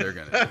 That's what they're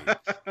going to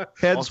need.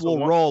 Heads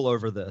will roll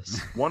over this.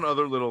 One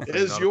other little thing.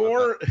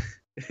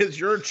 Is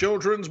your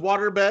children's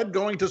waterbed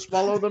going to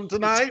swallow them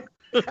tonight?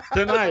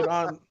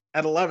 Tonight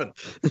at 11.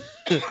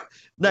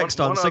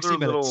 Next on 60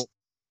 Minutes.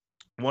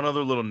 One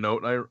other little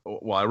note. I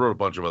wrote a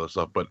bunch of other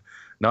stuff, but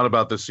not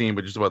about the scene,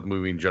 but just about the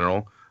movie in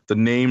general. The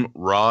name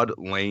Rod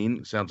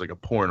Lane sounds like a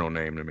porno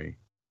name to me.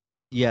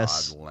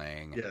 Yes. Rod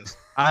Lang. Yes.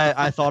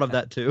 I thought of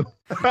that too.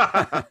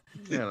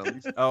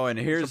 Oh, and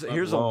here's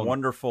a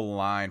wonderful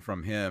line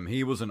from him.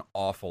 He was an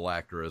awful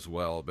actor as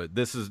well, but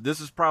this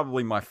is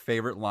probably my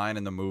favorite line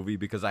in the movie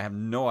because I have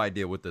no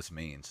idea what this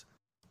means.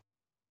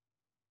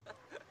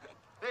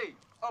 Hey,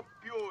 up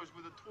yours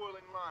with a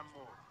twirling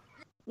lawnmower.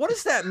 What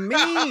does that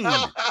mean?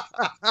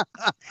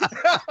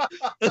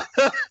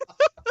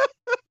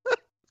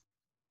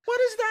 What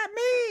does that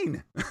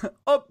mean?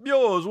 Up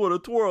yours with a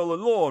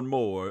twirling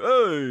lawnmower.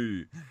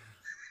 Hey.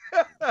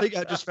 I think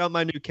I just found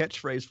my new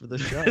catchphrase for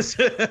this show. I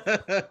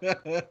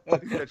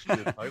think that should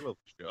be the title of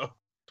the show.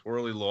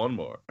 Twirly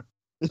lawnmower.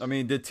 I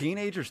mean, did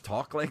teenagers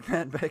talk like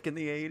that back in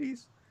the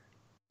 80s?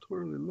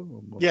 Twirly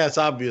lawnmower. Yes,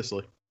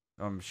 obviously.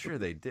 I'm sure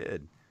they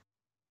did.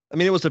 I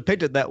mean, it was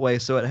depicted that way,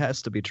 so it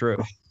has to be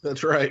true.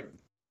 That's right.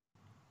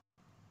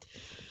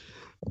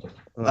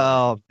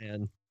 Oh,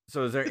 man.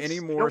 So is there any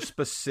more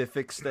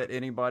specifics that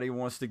anybody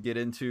wants to get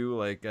into,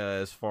 like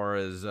as far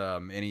as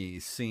any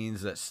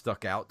scenes that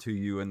stuck out to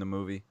you in the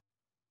movie?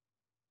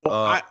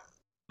 The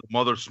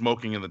mother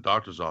smoking in the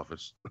doctor's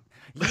office.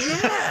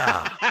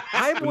 Yeah.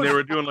 When they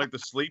were doing like the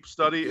sleep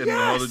study and the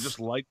mother just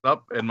lights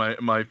up and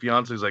my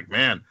fiance's like,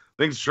 man,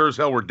 things sure as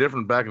hell were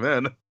different back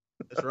then.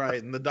 That's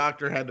right. And the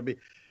doctor had to be.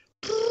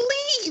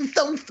 please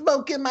don't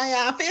smoke in my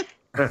office.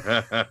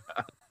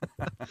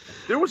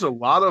 There was a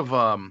lot of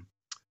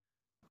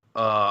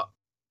a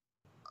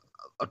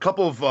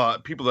couple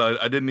of people that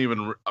I didn't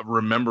even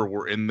remember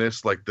were in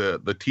this, like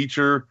the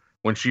teacher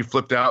when she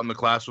flipped out in the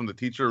classroom. The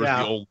teacher was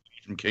the old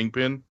lady from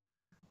Kingpin.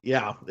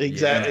 Yeah,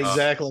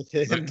 exactly.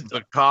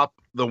 The cop,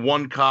 the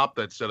one cop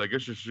that said, "I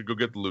guess you should go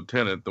get the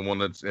lieutenant." The one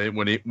that's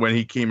when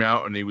he came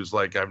out and he was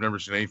like, "I've never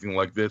seen anything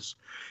like this."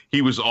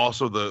 He was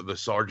also the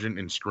sergeant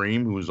in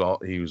Scream,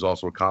 he was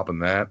also a cop in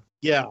that.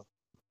 Yeah.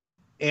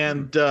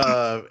 And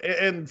to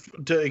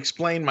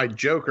explain my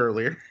joke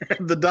earlier,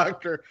 the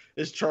doctor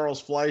is Charles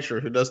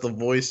Fleischer, who does the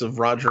voice of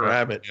Roger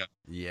Rabbit.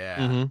 Yeah.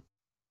 Mm-hmm.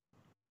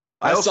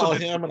 I saw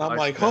him, and I'm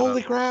like,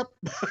 holy crap.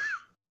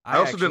 I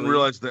also didn't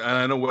realize that, and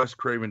I know Wes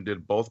Craven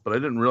did both, but I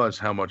didn't realize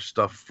how much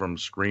stuff from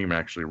Scream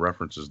actually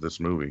references this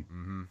movie.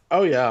 Mm-hmm.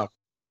 Oh, yeah.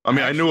 I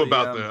mean, I knew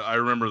about I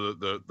remember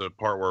the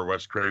part where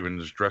Wes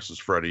Craven is dressed as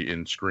Freddy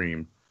in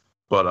Scream,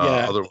 but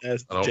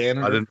as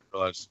janitor. I didn't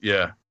realize.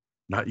 Yeah,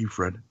 not you,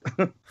 Fred.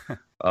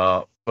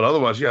 But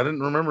otherwise, I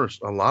didn't remember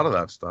a lot of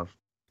that stuff.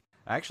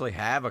 I actually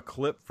have a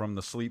clip from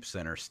the Sleep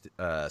Center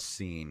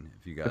scene,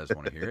 if you guys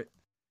want to hear it.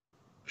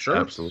 Sure.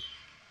 Absolutely.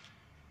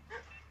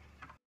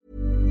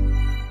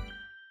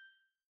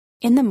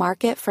 In the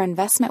market for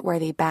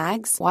investment-worthy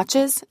bags,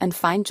 watches, and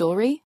fine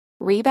jewelry,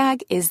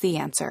 Rebag is the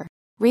answer.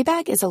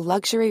 Rebag is a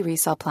luxury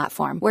resale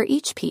platform where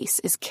each piece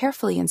is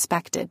carefully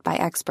inspected by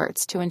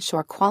experts to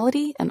ensure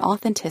quality and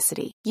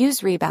authenticity. Use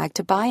Rebag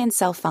to buy and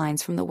sell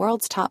finds from the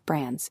world's top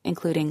brands,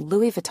 including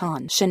Louis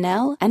Vuitton,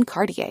 Chanel, and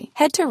Cartier.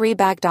 Head to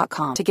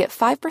Rebag.com to get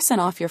 5%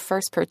 off your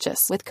first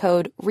purchase with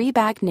code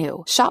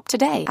REBAGNEW. Shop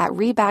today at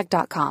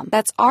Rebag.com.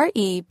 That's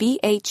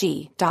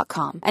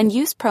REBAG.com. And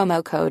use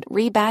promo code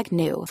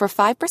REBAGNEW for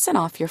 5%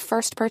 off your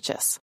first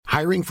purchase.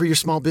 Hiring for your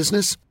small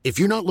business? If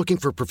you're not looking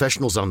for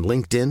professionals on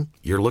LinkedIn,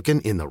 you're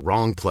looking in the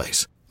wrong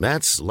place.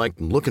 That's like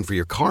looking for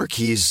your car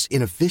keys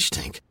in a fish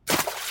tank.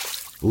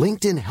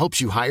 LinkedIn helps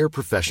you hire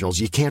professionals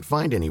you can't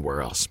find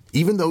anywhere else,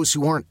 even those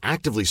who aren't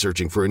actively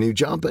searching for a new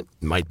job but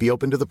might be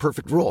open to the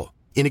perfect role.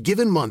 In a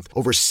given month,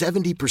 over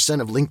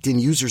 70% of LinkedIn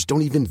users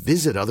don't even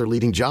visit other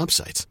leading job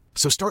sites.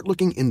 So start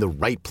looking in the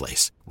right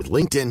place. With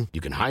LinkedIn, you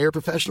can hire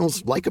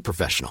professionals like a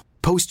professional.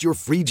 Post your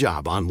free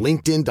job on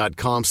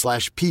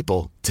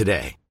linkedin.com/people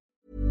today.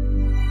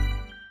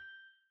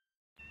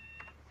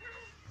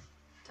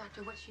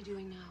 Doctor, what's she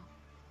doing now?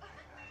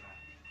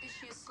 Is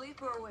she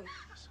asleep or awake?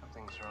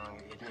 Something's wrong.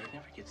 It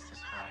never gets this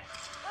high.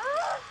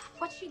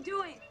 What's she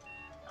doing?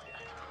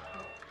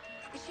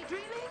 Is she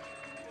dreaming?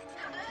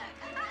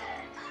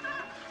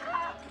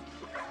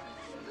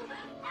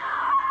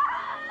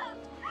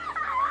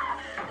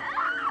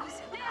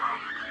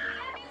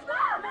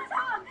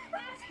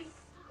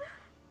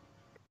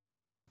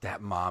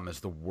 That mom is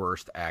the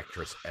worst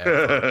actress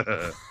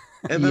ever.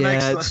 And the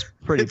next it's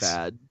pretty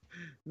bad.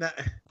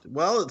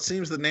 Well, it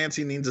seems that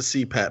Nancy needs a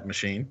CPAP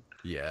machine.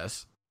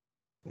 Yes.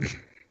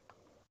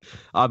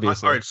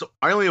 Obviously. All right, so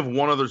I only have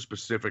one other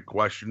specific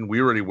question.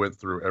 We already went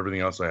through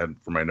everything else I had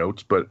for my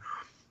notes, but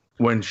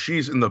when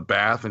she's in the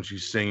bath and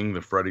she's singing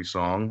the Freddy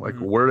song, like,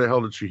 where the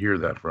hell did she hear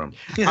that from?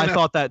 I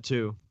thought that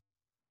too.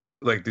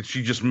 Like, did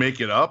she just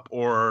make it up,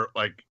 or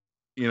like,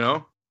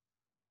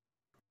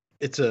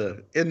 It's a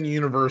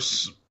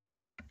in-universe.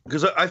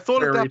 Because I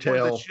thought at that point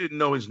tale. that she didn't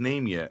know his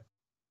name yet,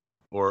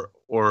 or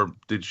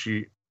did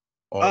she?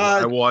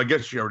 Well, I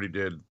guess she already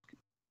did.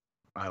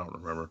 I don't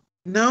remember.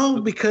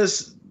 No,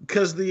 because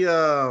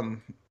the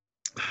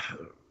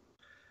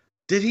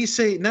did he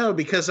say no?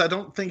 Because I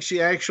don't think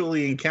she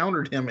actually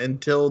encountered him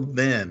until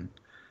then.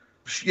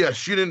 She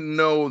didn't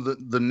know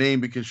the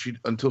name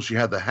until she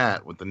had the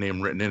hat with the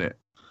name written in it.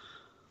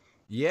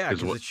 Yeah,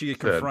 because she had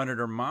confronted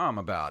her mom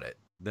about it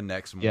the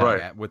next morning.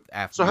 Right.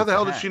 So how the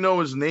hell did she know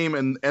his name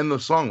and the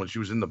song when she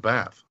was in the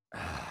bath?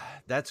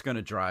 That's going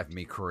to drive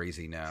me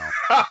crazy now.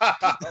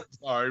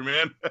 Sorry,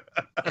 man.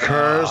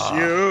 Curse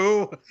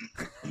you.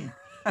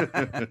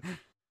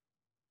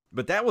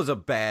 But that was a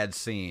bad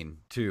scene,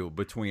 too,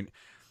 between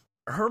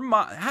her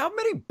mom. How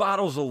many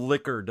bottles of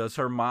liquor does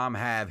her mom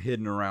have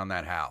hidden around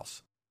that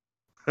house?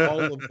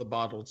 All of the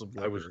bottles of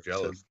liquor I was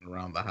jealous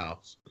around the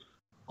house.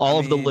 All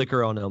of the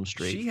liquor on Elm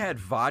Street. She had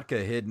vodka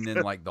hidden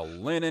in like the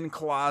linen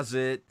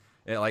closet,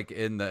 like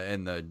in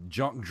the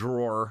junk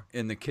drawer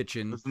in the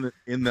kitchen. Isn't it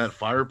in that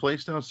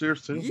fireplace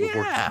downstairs too?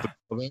 Yeah.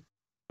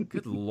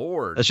 Good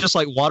Lord. It's just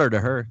like water to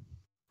her.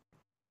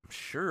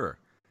 Sure.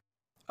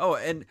 Oh,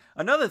 and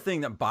another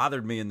thing that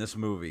bothered me in this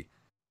movie,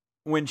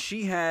 when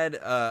she had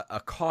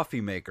a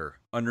coffee maker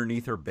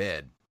underneath her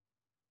bed,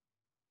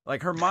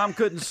 like her mom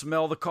couldn't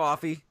smell the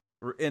coffee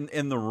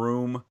in the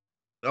room.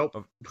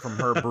 Nope. From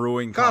her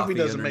brewing coffee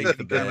doesn't make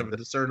any kind of a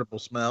discernible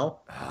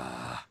smell.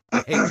 I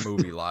hate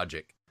movie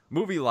logic.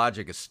 Movie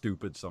logic is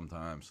stupid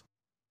sometimes.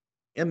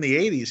 In the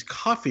 80s,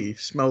 coffee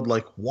smelled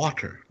like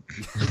water.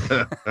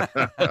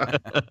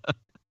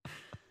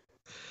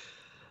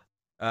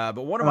 But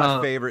one of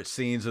my favorite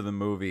scenes of the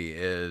movie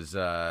is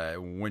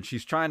when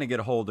she's trying to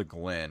get a hold of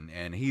Glenn,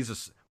 and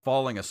he's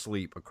falling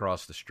asleep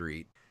across the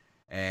street.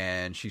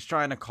 and she's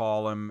trying to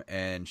call him,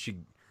 and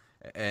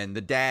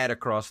the dad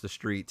across the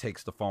street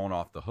takes the phone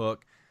off the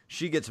hook.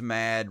 She gets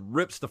mad,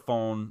 rips the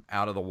phone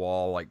out of the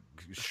wall, like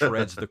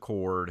shreds the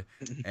cord,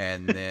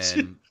 and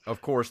then, of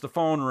course, the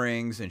phone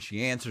rings, and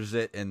she answers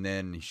it, and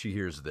then she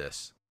hears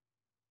this.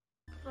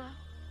 Hello?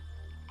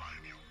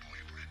 I'm your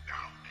boyfriend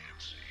now,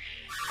 Nancy.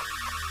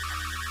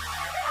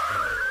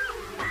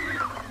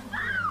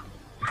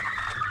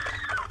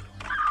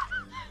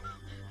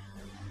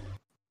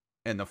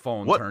 And the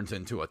phone turns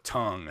into a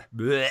tongue.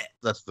 Blech.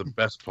 That's the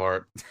best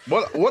part.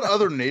 What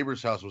other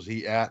neighbor's house was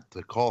he at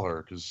to call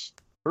her? Because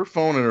her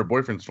phone and her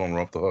boyfriend's phone were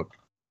off the hook.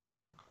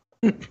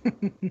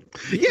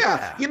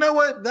 Yeah, you know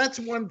what? That's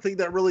one thing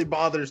that really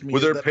bothers me. Were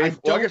there I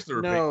guess there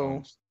were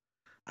payphones.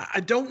 I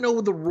don't know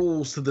the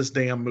rules to this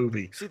damn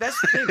movie. See, that's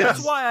the thing.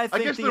 That's why I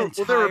think guess there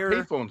were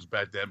payphones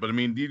back then. But I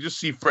mean, do you just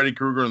see Freddy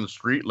Krueger in the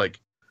street like,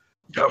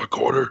 you have a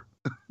quarter?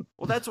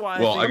 Well, that's why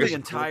I think the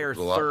entire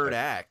third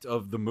act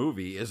of the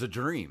movie is a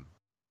dream.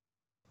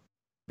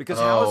 Because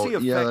how is he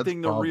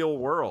affecting the real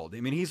world?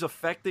 I mean, he's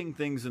affecting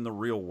things in the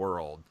real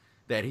world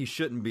that he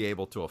shouldn't be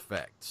able to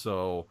affect.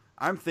 So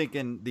I'm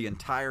thinking the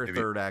entire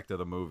third act of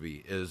the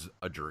movie is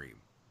a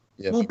dream.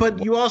 Yeah. Well,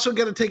 but you also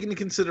got to take into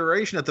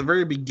consideration at the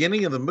very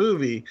beginning of the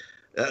movie.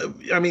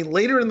 I mean,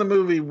 later in the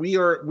movie,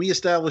 we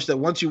established that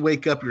once you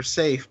wake up, you're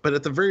safe. But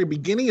at the very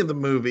beginning of the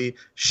movie,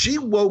 she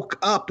woke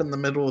up in the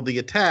middle of the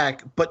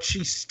attack, but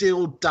she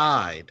still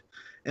died.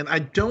 And I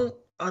don't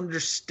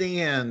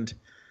understand.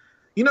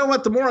 You know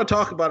what? The more I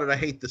talk about it, I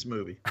hate this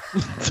movie.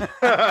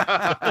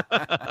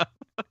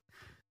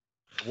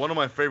 One of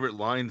my favorite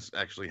lines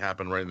actually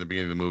happened right in the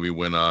beginning of the movie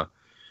when I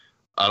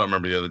don't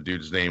remember the other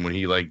dude's name, when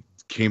he like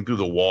came through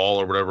the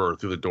wall or whatever, or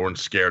through the door and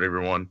scared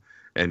everyone.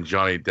 And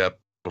Johnny Depp,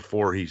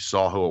 before he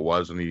saw who it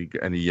was, and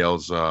he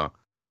yells,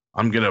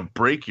 "I'm gonna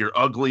break your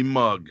ugly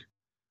mug."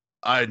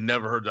 I had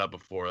never heard that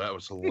before. That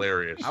was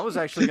hilarious. I was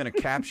actually gonna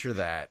capture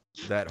that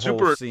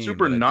whole scene.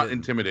 Super not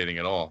intimidating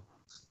at all.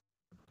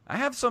 I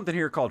have something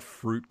here called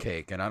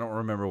fruitcake, and I don't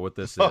remember what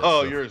this is.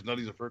 Oh, you're as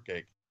nutty as a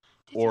fruitcake.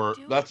 Or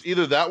that's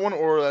either that one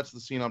or that's the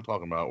scene I'm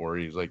talking about where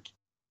he's like,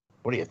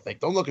 "What do you think?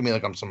 Don't look at me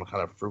like I'm some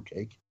kind of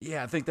fruitcake."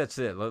 Yeah, I think that's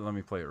it. Let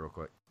me play it real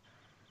quick.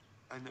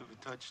 I never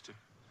touched her.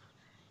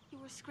 You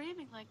were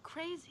screaming like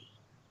crazy.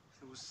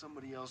 There was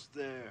somebody else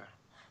there.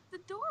 The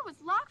door was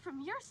locked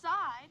from your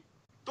side.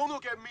 Don't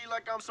look at me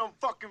like I'm some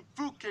fucking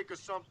fruitcake or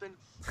something.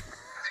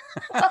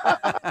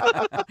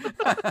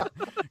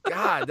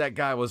 God, that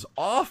guy was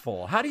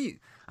awful. How do you...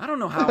 I don't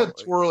know how...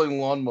 Twirling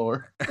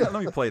lawnmower. Let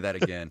me play that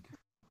again.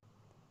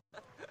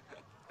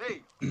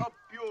 Hey, up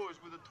yours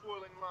with a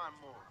twirling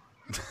lawnmower.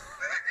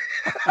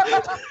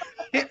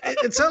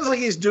 It sounds like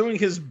he's doing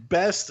his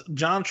best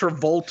John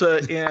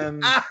Travolta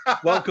in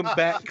Welcome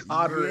Back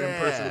Kotter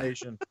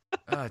impersonation.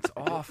 It's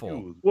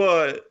awful.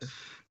 What?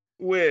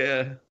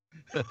 Where?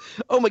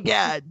 Oh my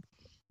God.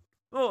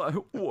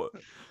 Oh, what?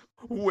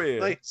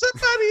 Where? Like,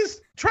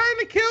 somebody's trying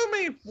to kill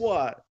me.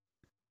 What?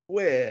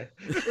 Where?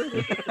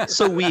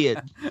 So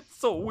weird.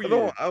 So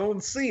weird. I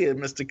don't see it,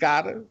 Mr.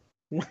 Kotter.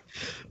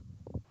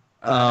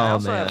 I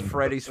also have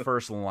Freddy's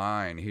first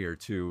line here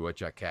too,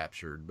 which I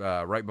captured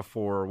right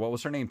before. What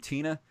was her name?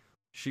 Tina.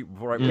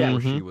 Before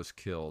she was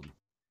killed.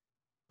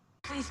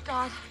 Please,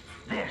 God.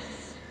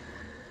 This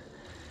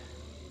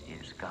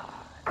is God.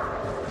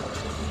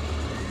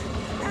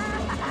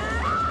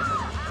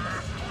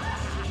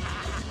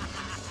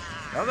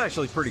 That was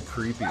actually pretty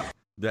creepy.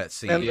 That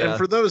scene. And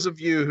for those of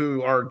you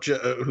who are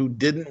who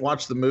didn't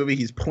watch the movie,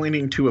 he's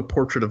pointing to a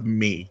portrait of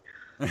me.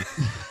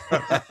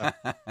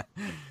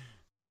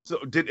 So,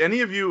 did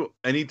any of you,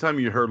 anytime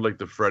you heard like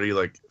the Freddy,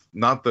 like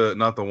not the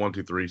 1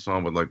 2 3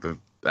 song, but like the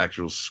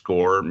actual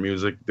score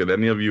music, did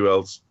any of you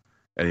else?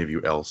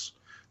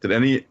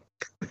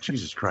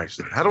 Jesus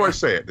Christ, how do I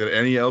say it? Did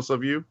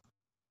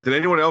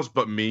anyone else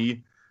but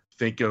me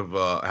think of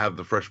have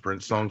the Fresh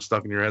Prince song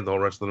stuck in your head the whole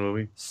rest of the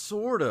movie?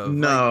 Sort of.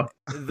 No.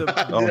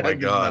 Oh my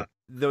God.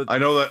 I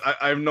know that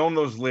I've known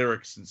those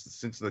lyrics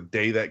since the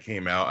day that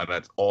came out, and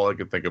that's all I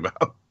could think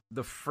about.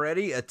 The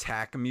Freddy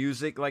attack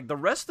music, like the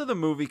rest of the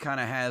movie,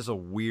 kind of has a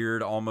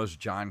weird, almost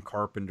John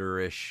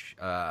Carpenter-ish,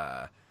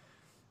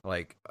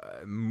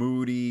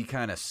 moody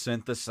kind of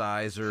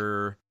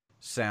synthesizer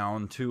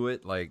sound to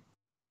it. Like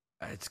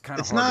it's kind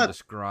of hard to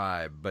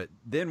describe. But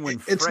then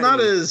when it's not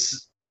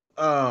as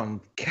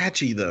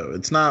catchy though.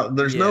 It's not.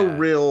 There's no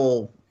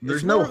real.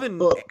 There's no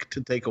hook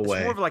to take away.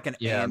 It's more of like an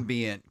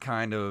ambient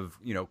kind of,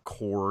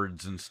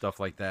 chords and stuff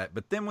like that.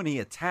 But then when he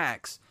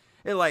attacks,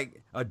 it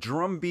like a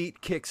drum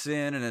beat kicks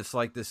in, and it's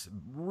like this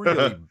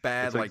really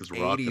bad like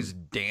 80s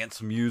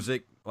dance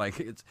music. Like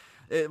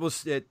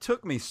it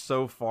took me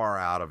so far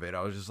out of it.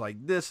 I was just like,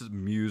 this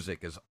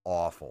music is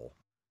awful.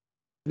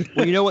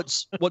 Well, you know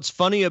what's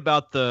funny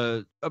about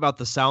the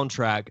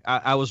soundtrack?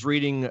 I was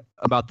reading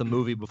about the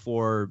movie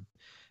before,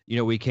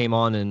 we came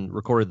on and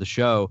recorded the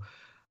show.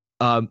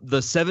 The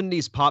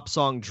 70s pop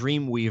song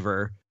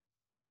Dreamweaver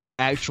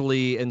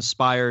actually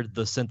inspired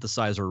the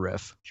synthesizer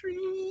riff. Dreamweaver.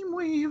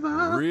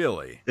 Dreamweaver.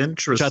 Really?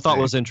 Interesting. Which I thought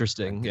was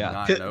interesting.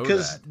 Yeah.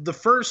 Because the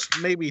first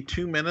maybe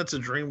 2 minutes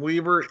of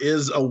Dreamweaver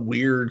is a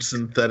weird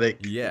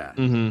synthetic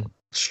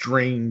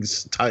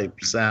strings type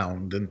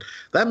sound. And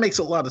that makes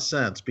a lot of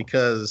sense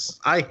because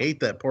I hate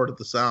that part of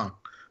the song.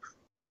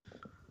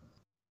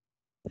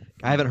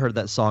 I haven't heard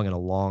that song in a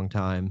long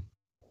time.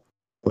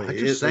 I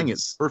just sang it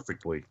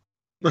perfectly.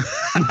 Well,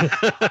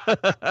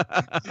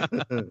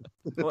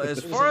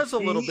 as far as a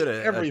little bit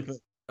of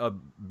a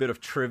bit of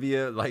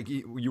trivia, like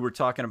you were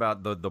talking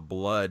about the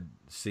blood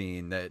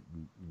scene that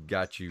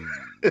got you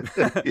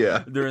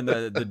during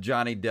the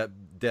Johnny Depp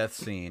death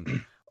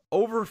scene.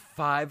 Over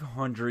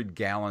 500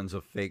 gallons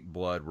of fake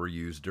blood were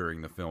used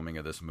during the filming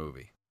of this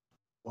movie.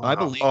 Wow. I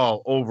believe.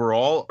 Oh,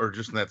 overall or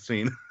just in that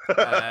scene?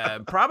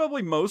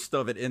 Probably most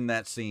of it in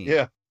that scene.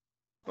 Yeah.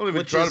 Don't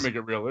even try to make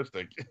it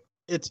realistic.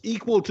 It's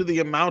equal to the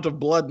amount of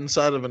blood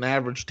inside of an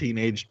average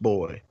teenage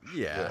boy.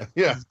 Yeah.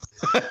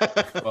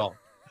 Well,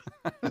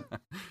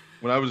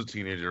 when I was a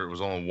teenager, it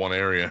was all in one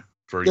area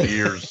for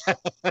years.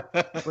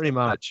 Pretty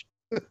much.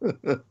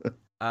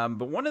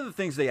 But one of the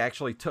things they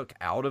actually took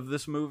out of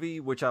this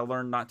movie, which I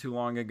learned not too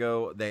long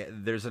ago,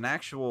 there's an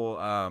actual,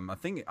 I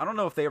don't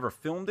know if they ever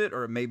filmed it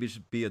or it maybe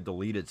should be a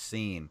deleted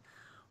scene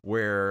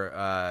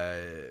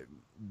where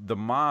the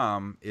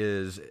mom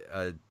is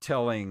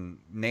telling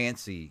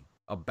Nancy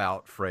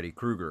about Freddy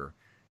Krueger,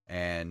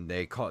 and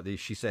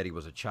she said he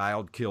was a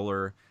child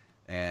killer,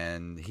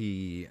 and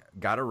he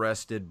got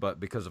arrested, but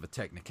because of a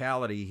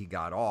technicality, he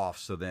got off.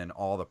 So then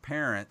all the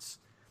parents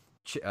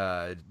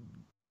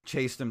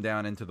chased him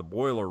down into the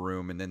boiler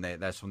room, and then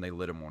that's when they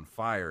lit him on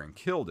fire and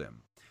killed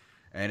him.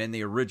 And in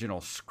the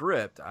original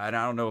script, I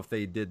don't know if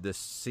they did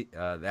this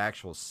the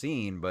actual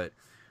scene, but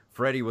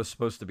Freddy was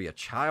supposed to be a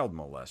child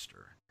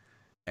molester.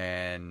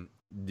 And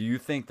do you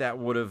think that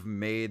would have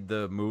made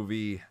the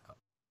movie?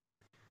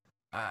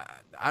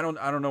 I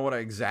don't know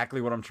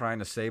exactly what I'm trying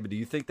to say, but do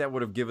you think that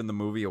would have given the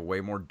movie a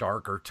way more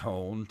darker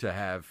tone to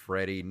have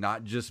Freddy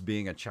not just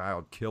being a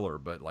child killer,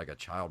 but like a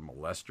child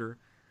molester?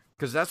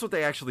 Because that's what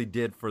they actually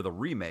did for the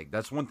remake.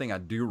 That's one thing I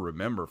do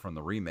remember from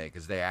the remake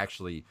is they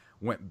actually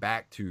went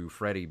back to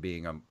Freddy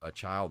being a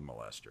child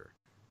molester.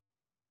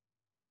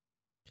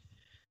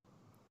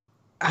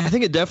 I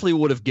think it definitely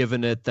would have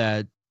given it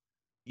that,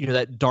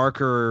 that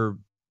darker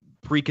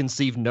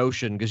preconceived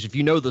notion. Because if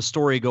you know the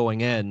story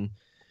going in,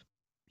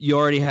 you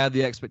already have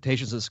the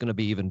expectations it's going to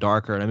be even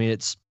darker. And I mean,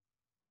 it's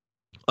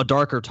a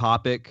darker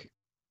topic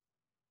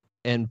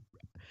and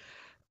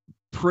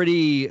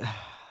pretty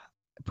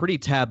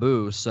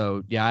taboo.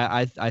 So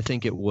yeah, I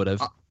think it would have.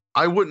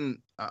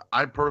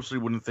 I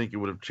personally wouldn't think it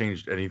would have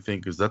changed anything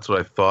because that's what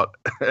I thought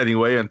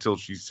anyway until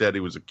she said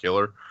he was a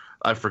killer.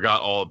 I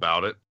forgot all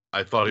about it.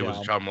 I thought he was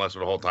a child molester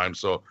the whole time.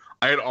 So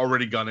I had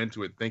already gone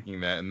into it thinking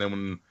that. And then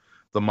when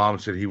the mom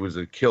said he was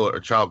a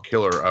child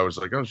killer, I was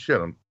like, oh shit,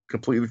 I'm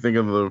completely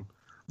thinking of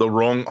the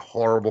wrong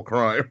horrible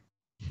crime.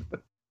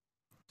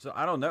 So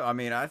I don't know. I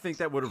mean, I think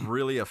that would have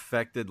really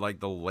affected like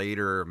the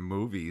later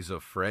movies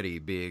of Freddy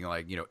being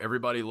like,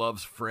 everybody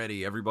loves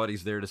Freddy.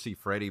 Everybody's there to see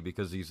Freddy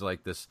because he's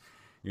like this,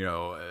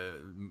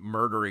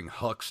 murdering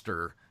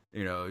huckster,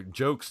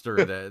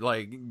 jokester that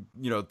like,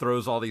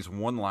 throws all these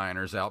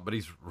one-liners out, but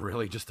he's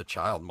really just a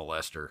child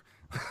molester,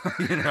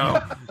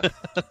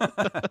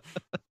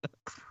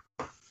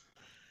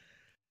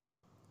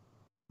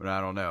 But I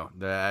don't know.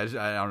 I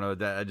don't know.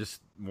 I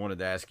just wanted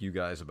to ask you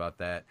guys about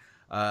that.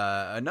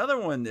 Another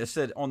one, it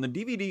said, on the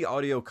DVD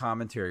audio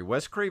commentary,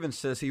 Wes Craven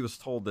says he was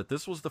told that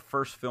this was the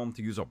first film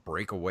to use a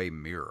breakaway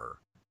mirror.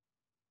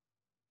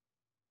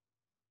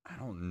 I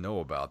don't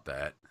know about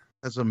that.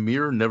 Has a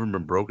mirror never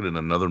been broken in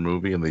another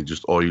movie and they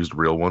just all used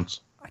real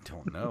ones? I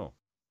don't know.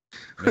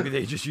 Maybe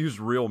they just used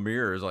real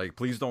mirrors. Like,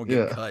 please don't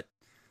get cut.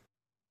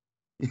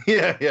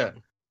 Yeah.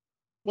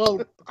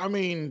 Well, I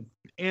mean,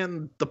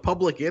 in The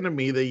Public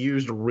Enemy, they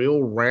used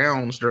real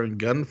rounds during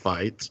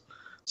gunfights.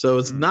 So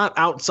it's not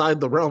outside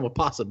the realm of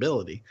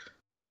possibility.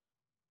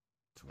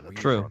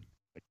 True.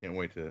 I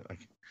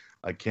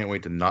can't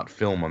wait to not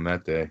film on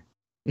that day.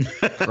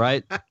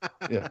 Right?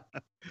 Yeah.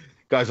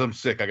 Guys, I'm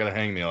sick. I got a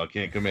hangnail. I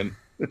can't come in.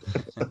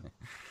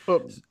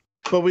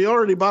 But we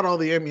already bought all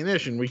the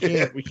ammunition. We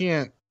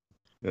can't.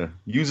 Yeah.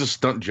 Use a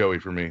stunt Joey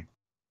for me.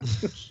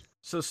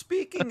 So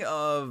speaking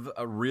of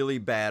really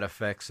bad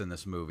effects in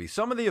this movie,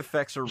 some of the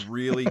effects are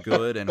really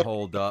good and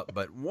hold up,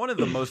 but one of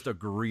the most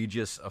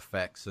egregious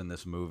effects in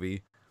this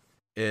movie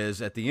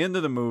is at the end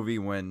of the movie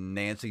when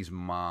Nancy's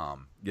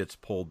mom gets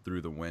pulled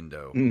through the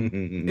window.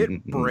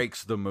 It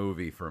breaks the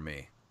movie for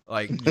me.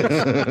 Like,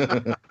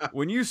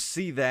 when you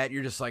see that,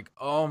 you're just like,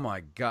 oh my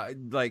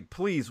God. Like,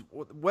 please,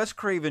 Wes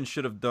Craven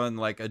should have done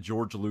like a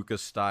George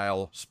Lucas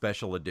style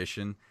special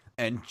edition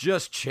and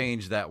just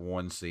change that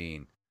one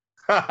scene.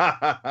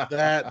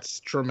 That's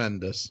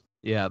tremendous.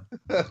 Yeah.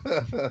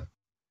 I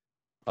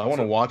want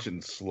to watch it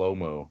in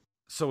slow-mo.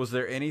 So was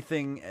there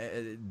anything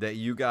that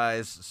you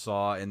guys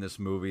saw in this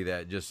movie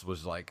that just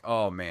was like,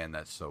 oh man,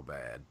 that's so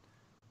bad?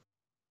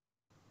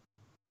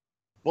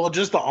 Well,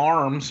 just the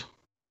arms.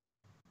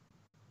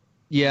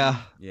 Yeah.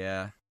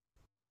 Yeah.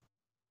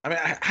 I mean,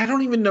 I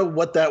don't even know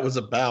what that was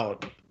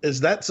about.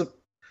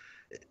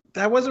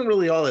 That wasn't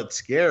really all that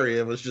scary.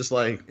 It was just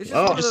like, it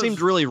just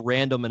seemed really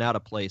random and out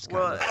of place.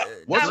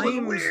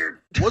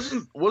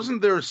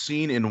 Wasn't there a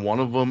scene in one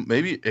of them?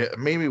 Maybe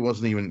it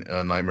wasn't even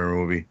a Nightmare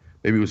movie.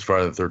 Maybe it was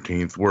Friday the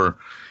 13th, where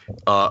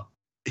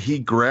he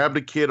grabbed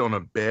a kid on a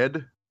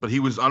bed, but he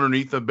was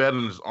underneath the bed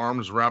and his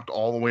arms wrapped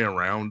all the way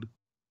around.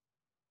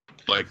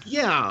 Like,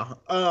 yeah.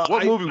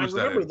 What movie was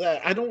that? I remember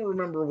that. I don't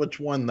remember which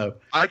one though.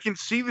 I can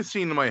see the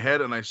scene in my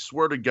head, and I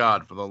swear to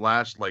God, for the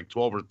last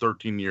 12 or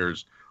 13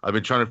 years, I've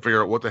been trying to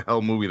figure out what the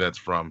hell movie that's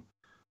from.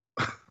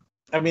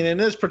 I mean, in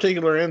this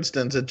particular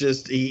instance, it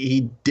just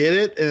he did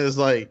it, and it's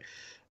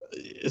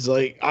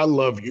like I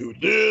love you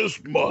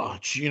this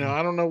much.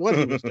 I don't know what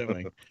he was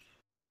doing.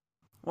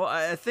 Well,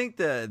 I think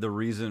the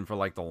reason for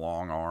the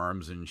long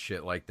arms and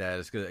shit like that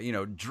is because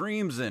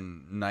dreams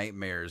and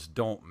nightmares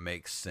don't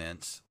make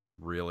sense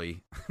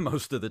really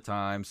most of the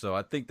time. So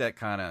I think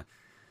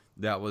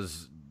that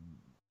was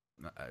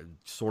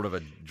sort of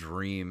a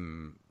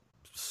dream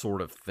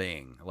sort of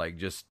thing,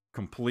 just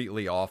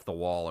completely off the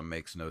wall and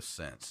makes no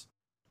sense.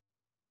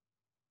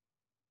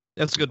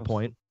 That's a good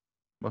point.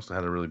 Must have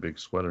had a really big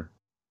sweater.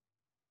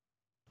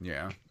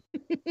 Yeah.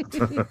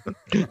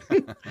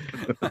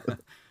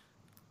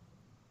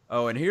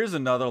 Oh, and here's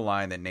another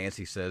line that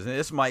Nancy says, and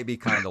this might be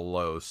kind of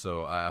low,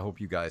 so I hope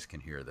you guys can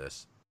hear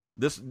this.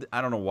 I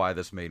don't know why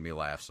this made me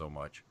laugh so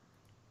much.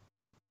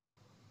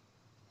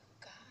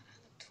 God, I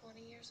look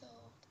 20 years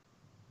old.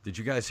 Did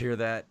you guys hear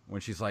that?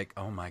 When she's like,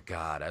 oh my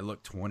God, I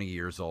look 20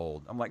 years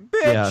old. I'm like,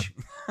 bitch!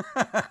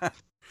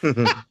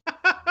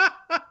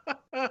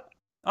 Yeah.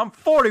 I'm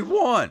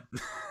 41!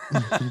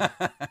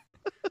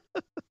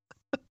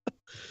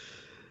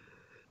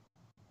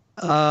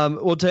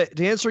 Well,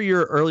 to answer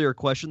your earlier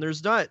question,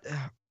 there's not,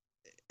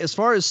 as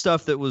far as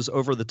stuff that was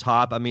over the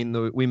top. I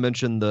mean, we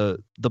mentioned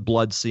the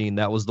blood scene.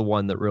 That was the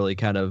one that really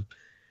kind of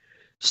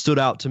stood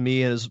out to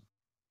me as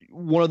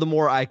one of the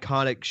more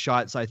iconic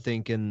shots, I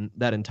think, in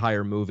that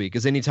entire movie.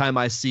 Because anytime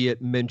I see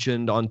it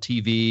mentioned on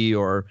TV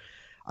or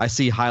I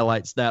see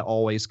highlights, that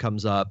always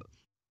comes up.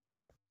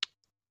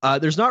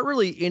 There's not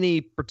really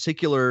any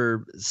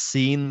particular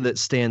scene that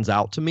stands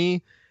out to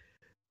me.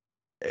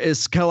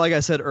 It's kind of like I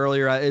said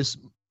earlier, it's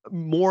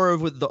more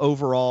of with the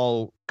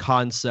overall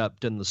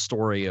concept and the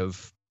story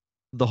of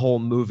the whole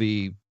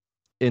movie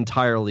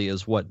entirely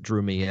is what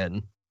drew me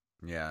in.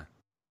 Yeah.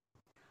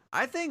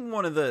 I think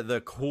one of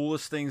the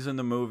coolest things in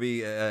the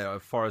movie,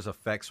 as far as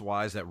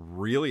effects-wise, that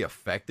really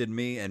affected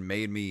me and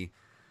made me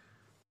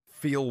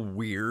feel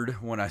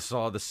weird when I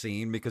saw the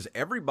scene, because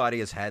everybody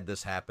has had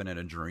this happen in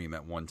a dream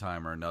at one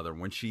time or another.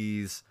 When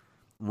she's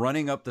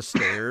running up the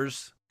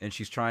stairs and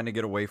she's trying to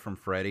get away from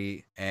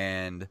Freddy,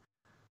 and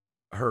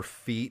her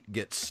feet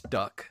get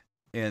stuck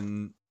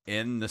in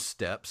the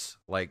steps.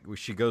 Like,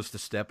 she goes to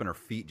step and her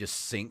feet just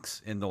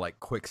sinks into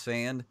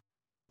quicksand.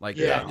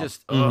 That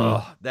just,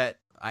 that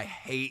I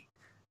hate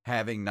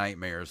having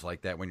nightmares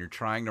like that when you're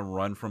trying to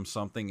run from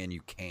something and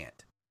you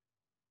can't.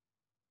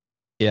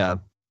 Yeah.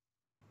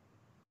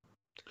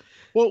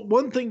 Well,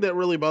 one thing that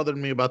really bothered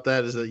me about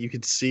that is that you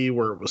could see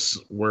where it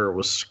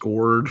was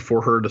scored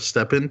for her to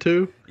step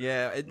into.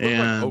 Yeah, it looked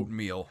like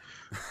oatmeal.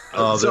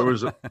 There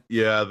was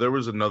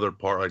another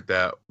part like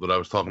that I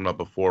was talking about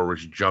before, where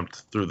she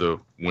jumped through the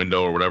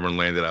window or whatever and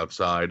landed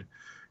outside,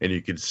 and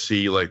you could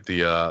see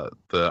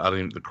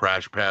the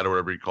crash pad or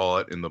whatever you call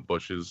it in the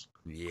bushes.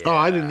 Yeah. Oh,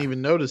 I didn't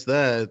even notice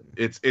that.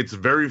 It's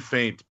very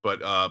faint,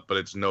 but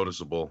it's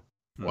noticeable.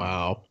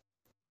 Wow.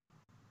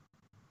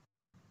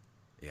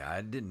 Yeah,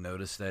 I didn't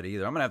notice that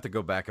either. I'm gonna have to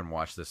go back and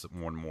watch this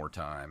one more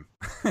time.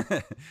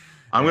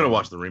 I'm gonna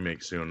watch the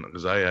remake soon,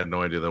 because I had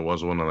no idea there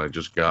was one, and I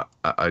just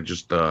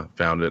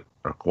found it,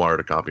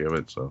 acquired a copy of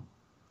it. So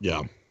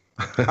yeah,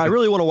 I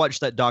really want to watch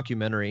that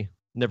documentary,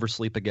 Never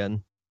Sleep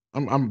Again.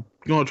 I'm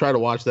gonna try to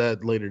watch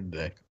that later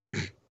today.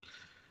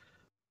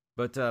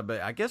 But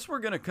I guess we're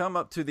gonna come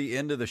up to the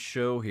end of the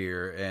show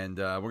here, and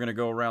we're gonna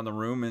go around the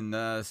room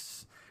and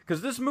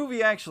because this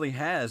movie actually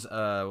has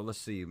let's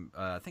see,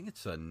 I think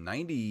it's a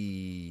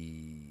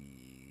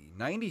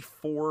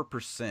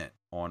 94%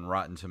 on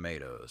Rotten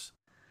Tomatoes.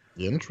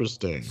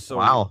 Interesting. So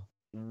wow.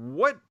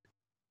 What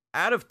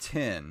out of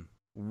 10?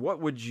 What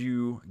would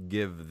you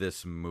give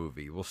this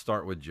movie? We'll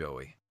start with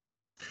Joey.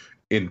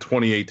 In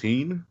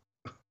 2018.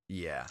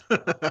 Yeah.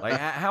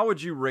 How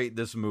would you rate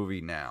this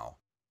movie now?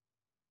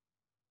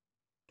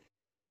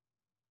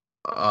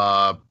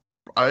 I'd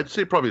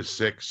say probably a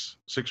 6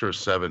 or a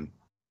 7.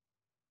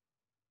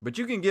 But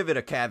you can give it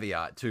a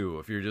caveat too,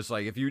 if you just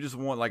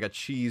want a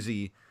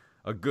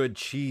good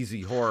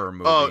cheesy horror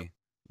movie.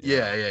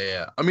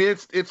 Yeah. I mean,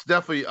 it's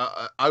definitely.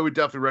 I would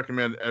definitely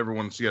recommend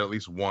everyone see it at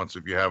least once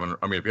if you haven't.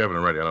 I mean, if you haven't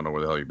already, I don't know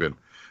where the hell you've been,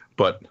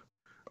 but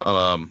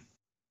I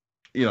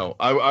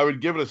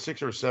would give it a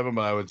 6 or a 7,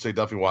 but I would say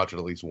definitely watch it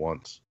at least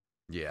once.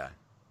 Yeah.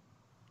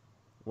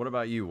 What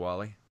about you,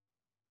 Wally?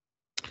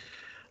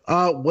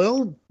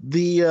 Well,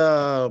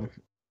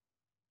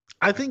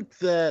 I think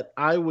that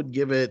I would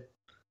give it,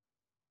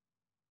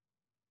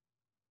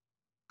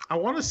 I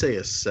want to say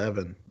a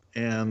 7,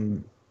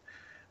 and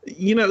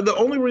The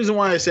only reason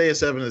why I say a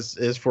 7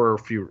 is for a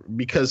few,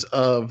 because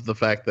of the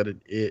fact that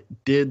it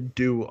did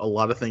do a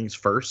lot of things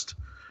first.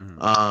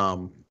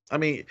 I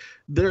mean,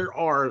 there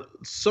are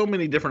so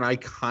many different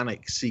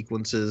iconic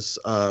sequences.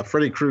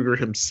 Freddy Krueger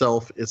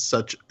himself is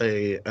such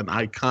an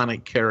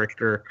iconic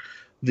character.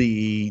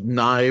 The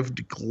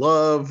knived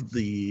glove,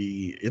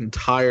 the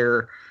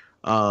entire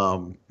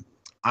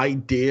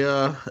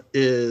idea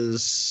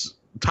is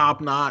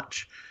top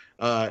notch.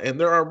 And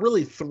there are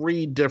really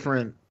three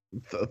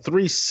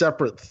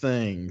separate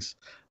things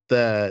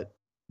that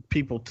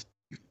people,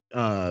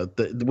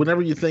 that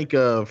whenever you think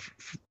of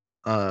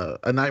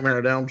A Nightmare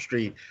on Elm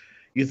Street,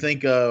 you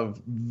think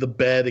of the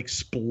bed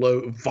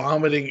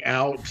vomiting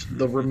out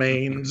the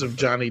remains of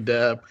Johnny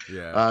Depp.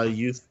 Yeah.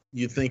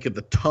 You think of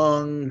the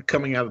tongue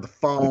coming out of the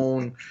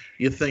phone.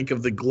 You think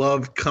of the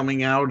glove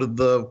coming out of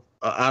the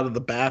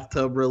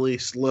bathtub really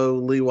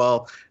slowly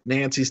while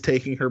Nancy's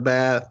taking her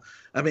bath.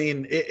 I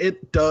mean,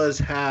 it does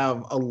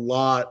have a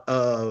lot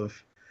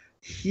of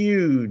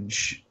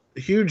hugely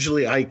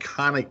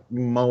iconic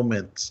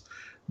moments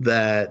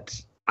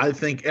that I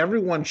think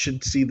everyone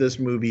should see this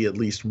movie at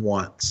least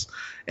once.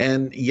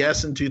 And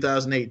yes, in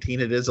 2018,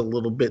 it is a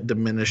little bit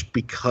diminished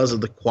because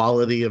of the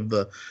quality of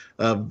the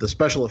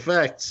special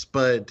effects,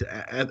 but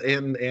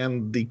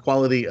and the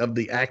quality of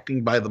the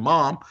acting by the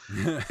mom.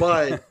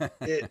 But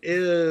it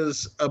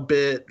is a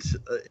bit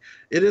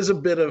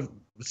of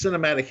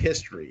cinematic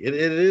history. It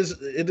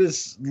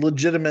is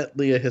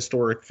legitimately a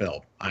historic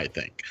film, I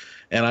think,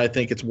 and I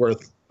think it's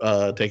worth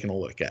taking a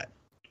look at.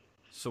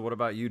 So, what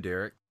about you,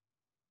 Derek?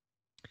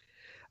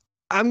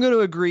 I'm going to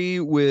agree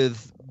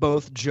with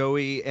both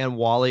Joey and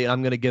Wally, and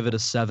I'm going to give it a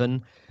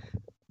 7.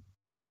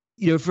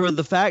 For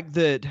the fact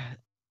that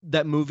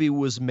that movie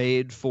was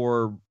made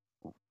for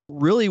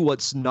really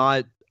what's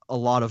not a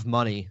lot of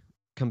money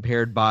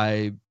compared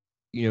by,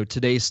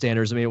 today's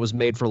standards. I mean, it was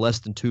made for less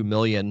than $2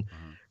 million.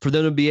 For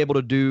them to be able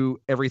to do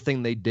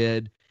everything they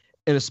did,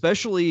 and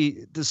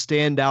especially to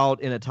stand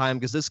out in a time,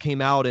 because this came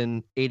out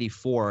in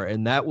 1984,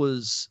 and that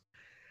was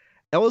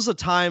a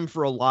time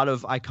for a lot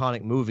of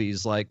iconic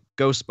movies like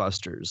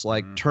Ghostbusters,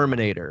 like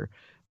Terminator,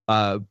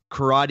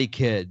 Karate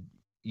Kid,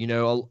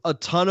 a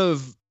ton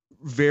of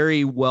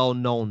very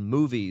well-known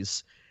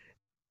movies.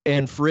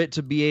 And for it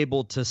to be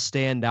able to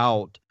stand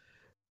out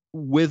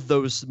with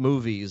those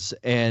movies,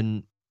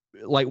 and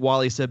like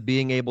Wally said,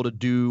 being able to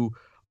do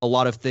a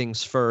lot of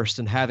things first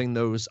and having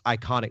those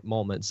iconic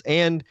moments.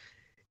 And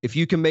if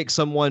you can make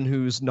someone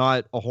who's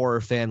not a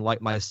horror fan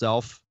like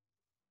myself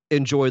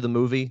enjoy the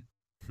movie,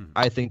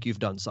 I think you've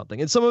done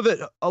something. And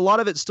a lot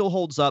of it still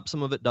holds up.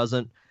 Some of it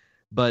doesn't,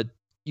 but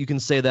you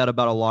can say that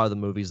about a lot of the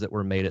movies that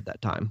were made at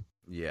that time.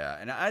 Yeah.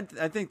 And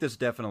I think this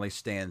definitely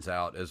stands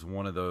out as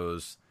one of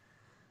those,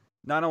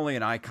 not only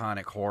an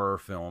iconic horror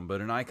film, but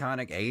an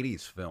iconic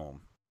 80s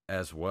film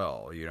as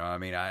well. I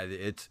mean,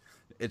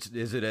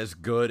 is it as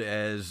good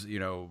as,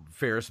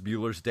 Ferris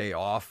Bueller's Day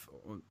Off?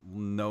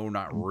 No,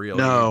 not really.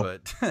 No.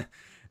 But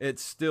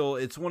it's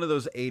one of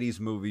those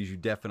 80s movies you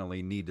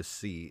definitely need to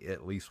see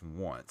at least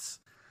once.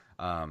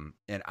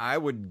 And I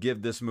would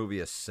give this movie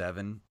a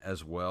 7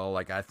 as well.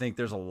 Like, I think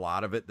there's a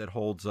lot of it that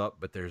holds up,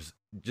 but there's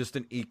just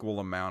an equal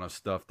amount of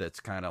stuff that's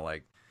kind of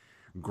like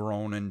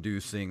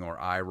groan-inducing or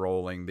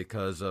eye-rolling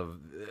because of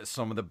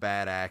some of the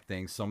bad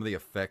acting. Some of the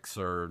effects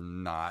are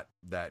not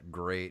that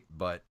great,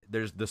 but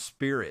the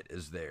spirit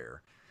is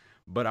there.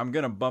 But I'm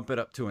going to bump it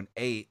up to an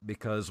 8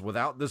 because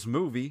without this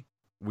movie,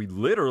 we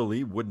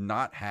literally would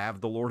not have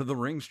the Lord of the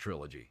Rings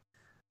trilogy.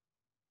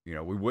 We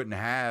wouldn't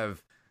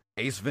have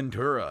Ace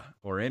Ventura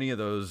or any of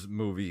those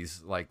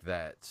movies like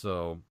that.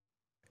 So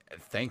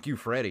thank you,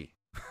 Freddy,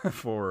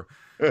 for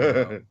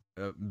building.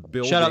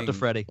 Shout out to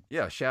Freddy.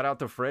 Yeah, shout out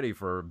to Freddy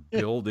for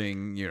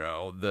building,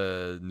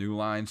 the New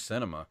Line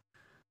Cinema.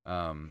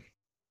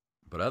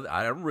 But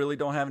I really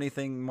don't have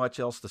anything much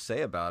else to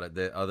say about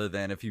it other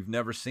than if you've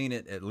never seen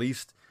it, at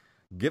least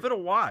give it a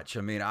watch.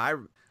 I mean, I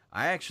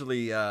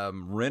actually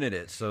rented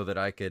it so that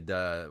I could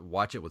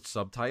watch it with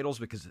subtitles,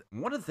 because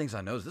one of the things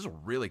I know is this is a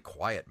really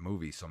quiet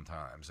movie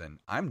sometimes, and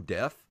I'm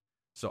deaf,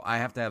 so I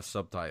have to have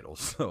subtitles.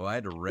 So I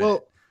had to rent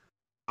it.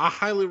 I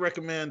highly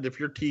recommend, if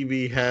your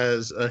TV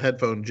has a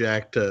headphone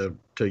jack, to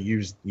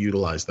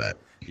utilize that.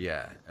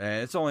 Yeah,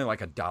 and it's only like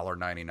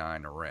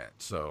 $1.99 to rent.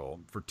 So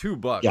for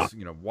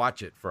 $2,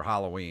 watch it for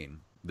Halloween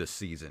this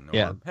season,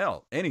 or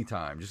hell,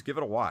 anytime. Just give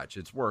it a watch.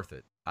 It's worth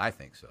it. I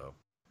think so.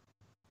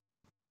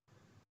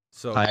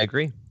 So I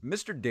agree.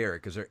 Mr.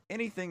 Derek, is there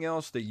anything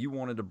else that you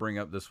wanted to bring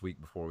up this week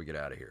before we get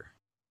out of here?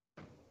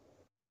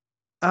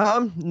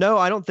 No,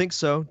 I don't think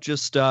so.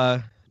 Just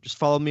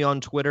follow me on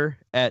Twitter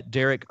at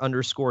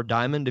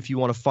Derek_Diamond. If you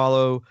want to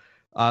follow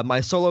my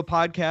solo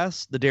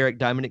podcast, The Derek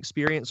Diamond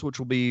Experience, which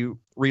will be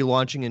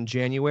relaunching in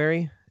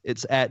January.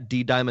 It's at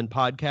D Diamond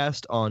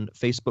Podcast on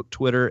Facebook,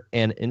 Twitter,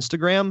 and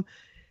Instagram.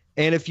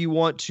 And if you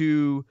want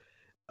to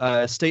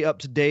stay up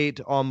to date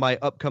on my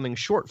upcoming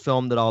short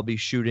film that I'll be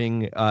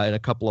shooting in a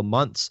couple of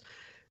months,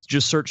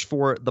 just search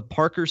for The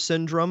Parker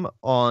Syndrome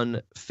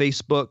on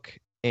Facebook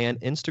and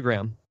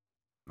Instagram.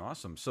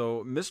 Awesome.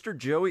 So, Mr.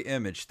 Joey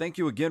Image, thank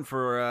you again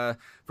for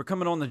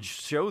coming on the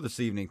show this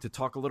evening to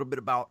talk a little bit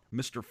about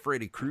Mr.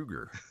 Freddy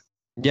Krueger.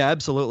 Yeah,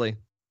 absolutely.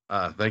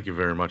 Thank you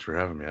very much for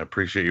having me. I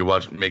appreciate you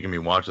making me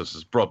watch this.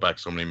 It's brought back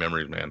so many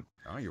memories, man.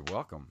 Oh, you're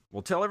welcome.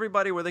 Well, tell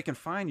everybody where they can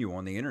find you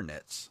on the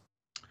internets.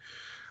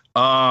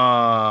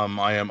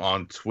 I am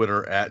on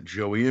Twitter at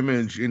Joey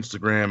Image,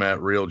 Instagram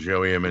at Real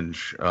Joey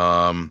Image,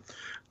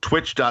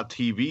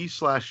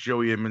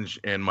 Twitch.tv/Joey Image,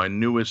 and my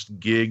newest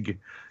gig,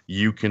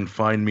 you can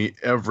find me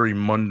every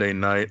Monday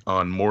night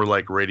on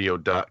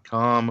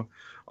morelikeradio.com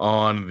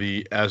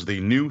as the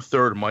new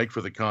third mic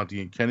for the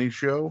Conti and Kenny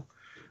show.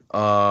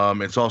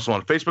 It's also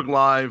on Facebook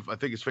Live. I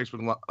think it's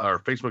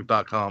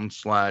Facebook.com/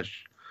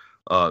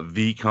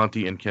 the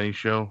Conti and Kenny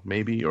show,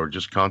 maybe, or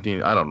just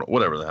Conti. I don't know,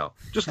 whatever the hell.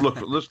 Just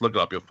let's look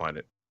it up. You'll find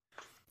it.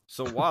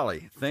 So,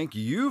 Wally, thank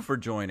you for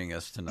joining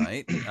us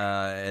tonight,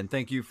 and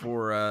thank you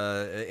for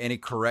any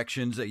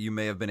corrections that you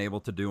may have been able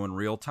to do in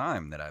real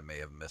time that I may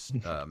have messed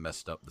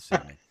up this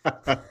evening.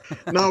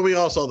 No, we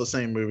all saw the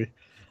same movie.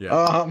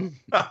 Yeah.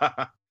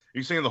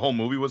 You saying the whole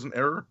movie was an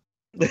error?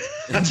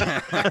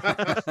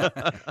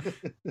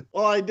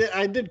 Well, I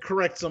did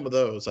correct some of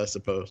those, I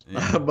suppose.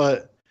 Yeah.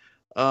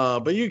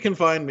 But you can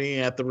find me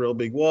at The Real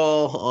Big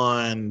Wall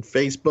on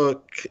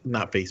Facebook.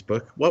 Not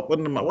Facebook. What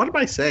am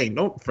I saying?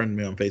 Don't friend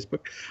me on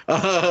Facebook.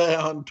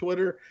 On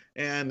Twitter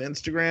and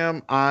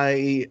Instagram.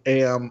 I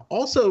am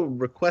also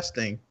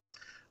requesting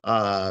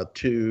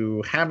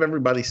to have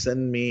everybody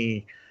send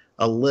me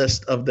a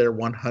list of their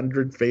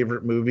 100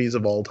 favorite movies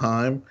of all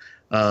time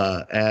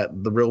at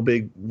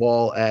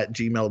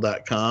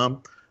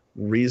therealbigwall@gmail.com.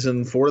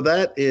 Reason for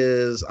that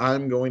is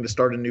I'm going to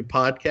start a new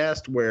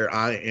podcast where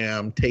I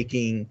am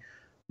taking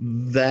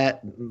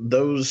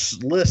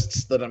those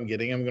lists that I'm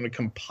getting. I'm going to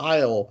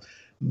compile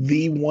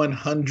the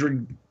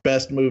 100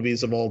 best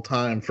movies of all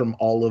time from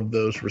all of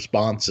those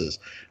responses,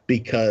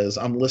 because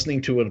I'm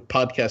listening to a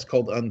podcast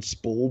called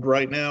Unspooled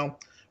right now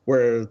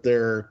where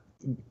they're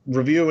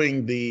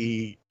reviewing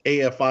the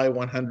AFI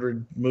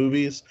 100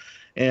 movies,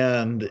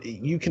 and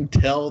you can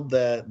tell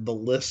that the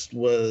list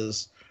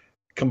was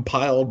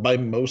compiled by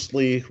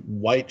mostly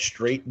white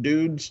straight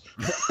dudes.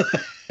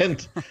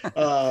 And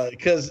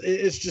because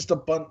it's just a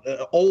bunch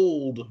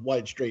old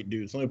white straight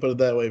dudes, let me put it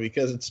that way,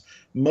 because it's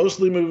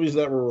mostly movies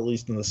that were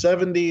released in the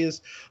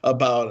 70s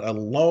about a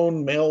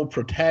lone male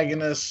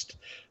protagonist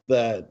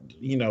that,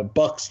 you know,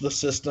 bucks the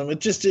system.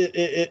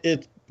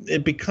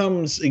 It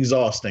becomes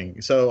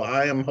exhausting. So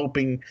I am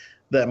hoping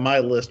that my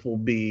list will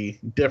be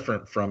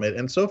different from it,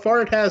 and so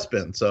far it has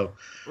been. So,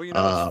 well, you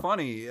know, it's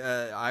funny.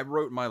 I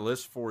wrote my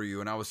list for you,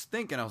 and I was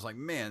like,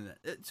 man,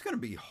 it's going to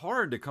be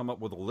hard to come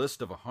up with a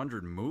list of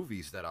 100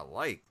 movies that I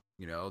like.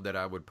 You know, that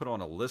I would put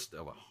on a list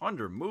of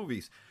 100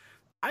 movies.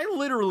 I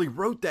literally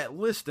wrote that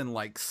list in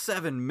like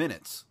 7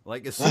 minutes.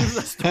 Like, as soon as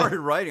I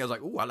started writing, I was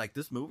like, "Ooh, I like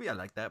this movie. I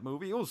like that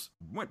movie."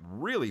 Went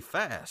really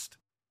fast.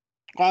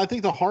 Well, I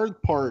think the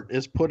hard part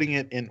is putting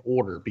it in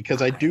order,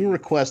 because I do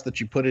request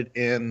that you put it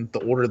in the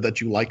order that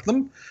you like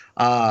them,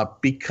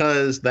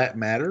 because that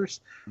matters.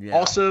 Yeah.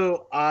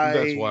 Also,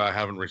 that's why I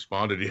haven't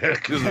responded yet,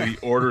 because of the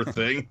order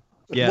thing.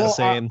 Yeah, well,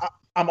 same.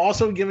 I'm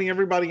also giving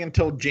everybody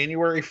until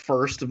January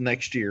 1st of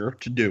next year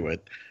to do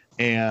it.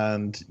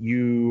 And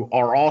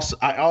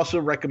I also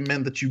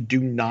recommend that you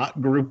do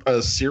not group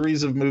a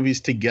series of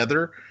movies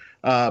together,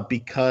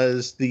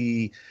 because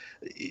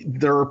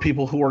there are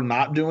people who are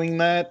not doing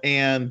that,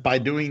 and by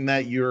doing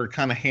that, you're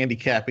kind of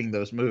handicapping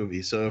those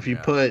movies. So if you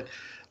put,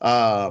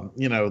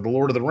 the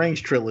Lord of the Rings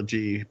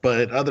trilogy,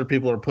 but other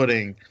people are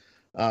putting,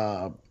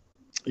 Return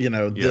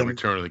of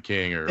the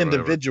King or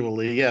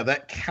individually, whatever.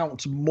 That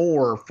counts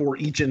more for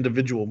each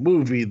individual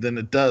movie than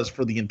it does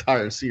for the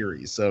entire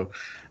series. So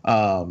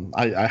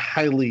I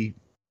highly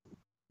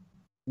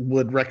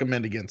would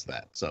recommend against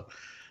that. So.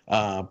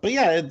 But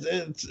yeah,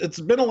 it's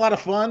been a lot of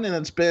fun, and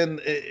it's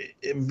been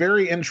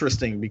very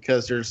interesting,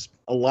 because there's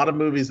a lot of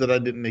movies that I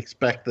didn't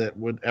expect that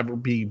would ever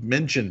be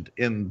mentioned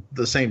in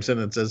the same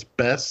sentence as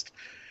best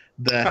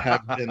that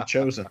have been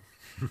chosen.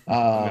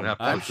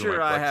 I'm sure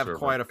I have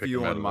quite a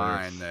few on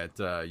mine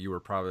that you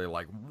were probably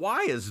like,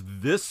 why is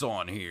this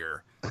on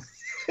here?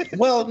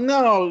 Well,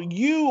 no,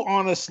 you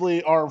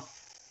honestly were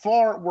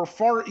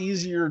far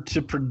easier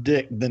to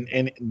predict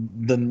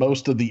than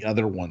most of the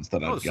other ones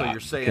that I've got. So you're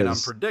saying I'm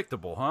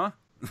predictable, huh?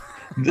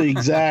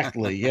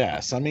 Exactly.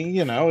 Yes. I mean,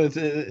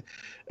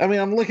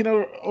 I'm looking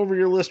over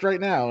your list right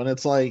now, and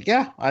it's like,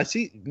 yeah, I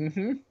see.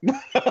 Mm-hmm.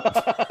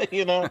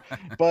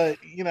 But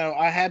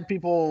I had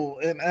people,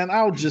 and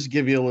I'll just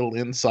give you a little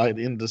insight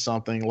into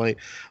something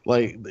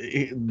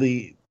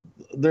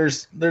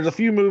there's a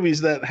few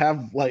movies that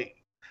have, like,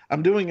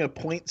 I'm doing a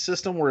point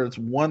system where it's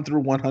 1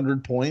 through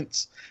 100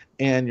 points,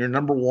 and your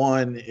number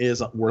one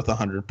is worth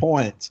 100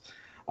 points.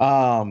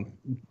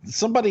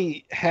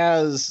 Somebody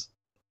has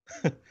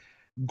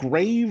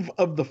Grave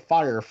of the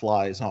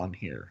Fireflies on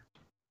here.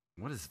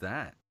 What is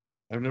that?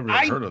 I've never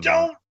heard of that.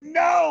 I don't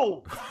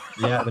know.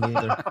 Yeah, me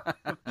neither.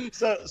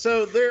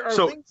 So there are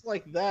things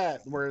like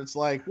that where it's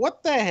like,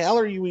 what the hell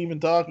are you even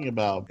talking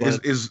about? But,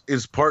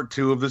 is part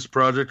 2 of this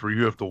project where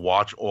you have to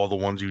watch all the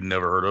ones you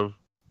never heard of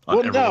on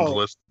well, everyone's no.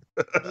 list?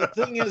 The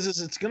thing is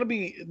it's going to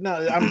be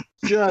I'm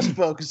just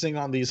focusing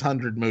on these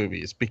 100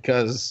 movies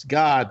because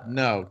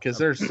because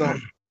there's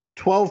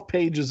 12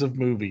 pages of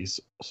movies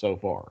so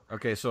far.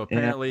 Okay, so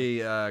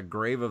apparently,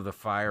 Grave of the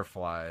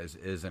Fireflies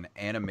is an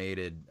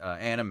animated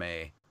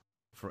anime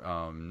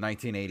from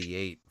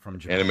 1988 from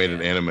Japan.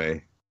 Animated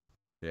anime.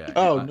 Yeah.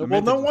 Oh,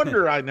 well, no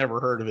wonder I never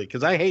heard of it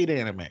because I hate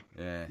anime.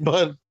 Yeah.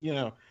 But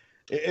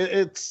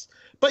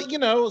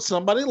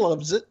somebody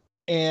loves it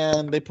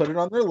and they put it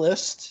on their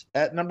list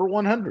at number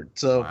 100.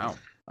 So,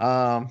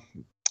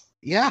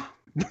 yeah.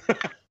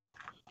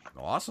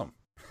 Awesome.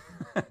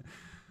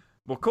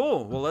 Well,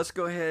 cool. Well, let's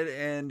go ahead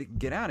and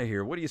get out of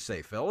here. What do you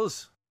say,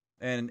 fellas?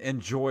 And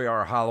enjoy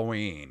our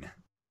Halloween.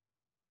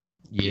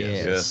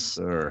 Yes,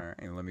 sir.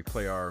 All right, let me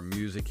play our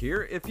music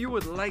here. If you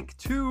would like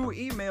to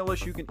email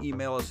us, you can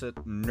email us at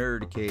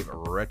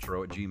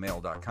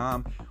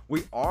nerdcaveretro@gmail.com.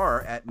 We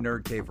are at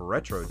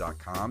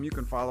nerdcaveretro.com. You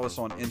can follow us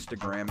on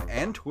Instagram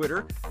and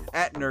Twitter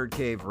at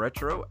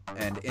nerdcaveretro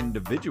and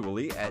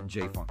individually at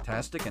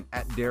jfunktastic and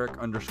at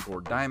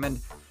Derek_Diamond.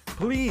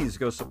 Please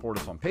go support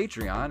us on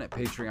Patreon at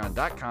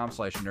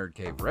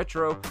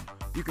patreon.com/nerdcaveretro.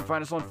 You can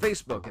find us on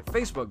Facebook at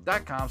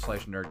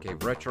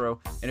facebook.com/nerdcaveretro.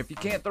 And if you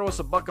can't throw us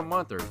 $1 a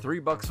month or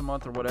 $3 a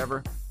month or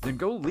whatever, then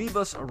go leave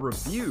us a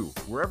review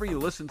wherever you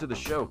listen to the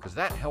show, because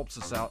that helps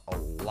us out a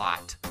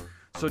lot.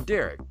 So,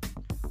 Derek,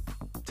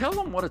 tell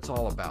them what it's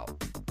all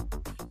about.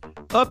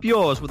 Up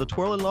yours with a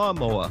twirling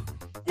lawnmower.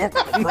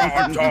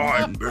 Prime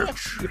time,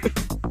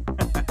 bitch.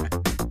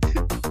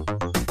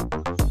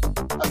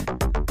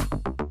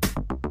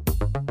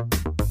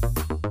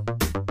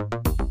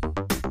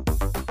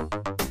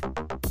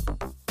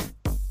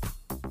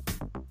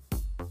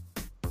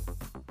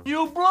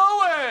 You blew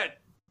it!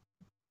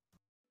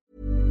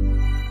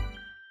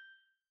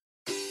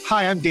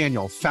 Hi, I'm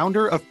Daniel,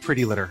 founder of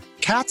Pretty Litter.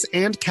 Cats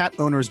and cat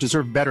owners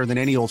deserve better than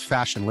any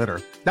old-fashioned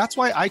litter. That's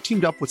why I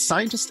teamed up with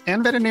scientists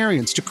and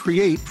veterinarians to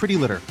create Pretty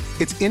Litter.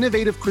 Its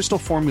innovative crystal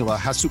formula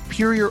has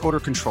superior odor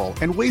control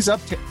and weighs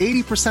up to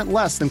 80%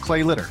 less than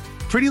clay litter.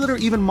 Pretty Litter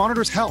even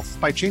monitors health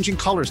by changing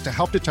colors to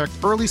help detect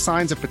early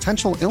signs of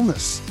potential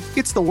illness.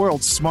 It's the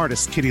world's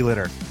smartest kitty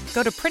litter.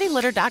 Go to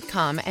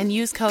prettylitter.com and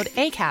use code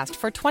ACAST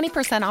for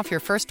 20% off your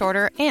first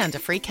order and a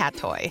free cat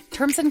toy.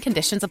 Terms and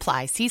conditions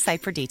apply. See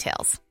site for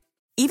details.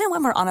 Even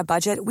when we're on a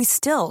budget, we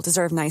still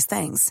deserve nice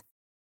things.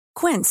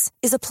 Quince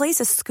is a place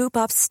to scoop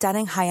up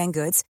stunning high-end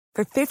goods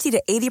for 50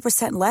 to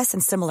 80% less than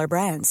similar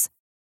brands.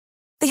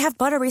 They have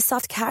buttery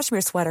soft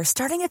cashmere sweaters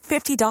starting at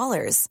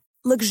 $50,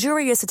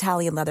 luxurious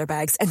Italian leather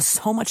bags, and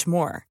so much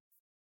more.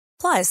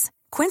 Plus,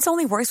 Quince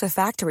only works with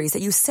factories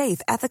that use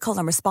safe, ethical,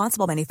 and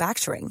responsible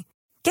manufacturing.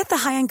 Get the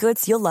high-end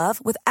goods you'll love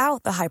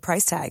without the high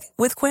price tag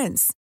with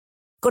Quince.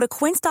 Go to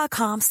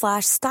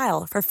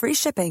quince.com/style for free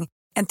shipping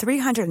and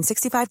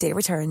 365-day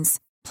returns.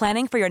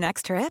 Planning for your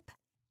next trip?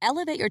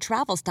 Elevate your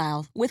travel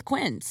style with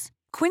Quince.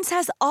 Quince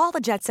has all the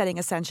jet-setting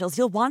essentials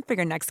you'll want for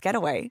your next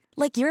getaway,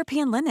 like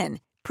European linen,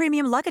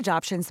 premium luggage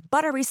options,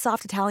 buttery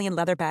soft Italian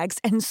leather bags,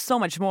 and so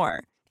much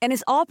more. And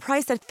is all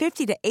priced at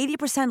 50 to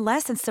 80%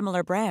 less than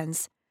similar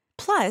brands.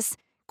 Plus,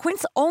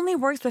 Quince only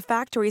works with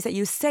factories that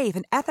use safe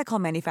and ethical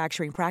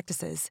manufacturing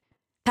practices.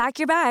 Pack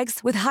your bags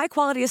with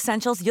high-quality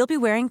essentials you'll be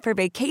wearing for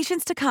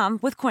vacations to come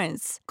with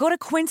Quince. Go to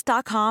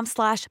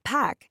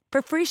quince.com/pack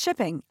for free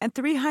shipping and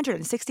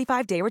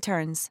 365-day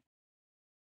returns.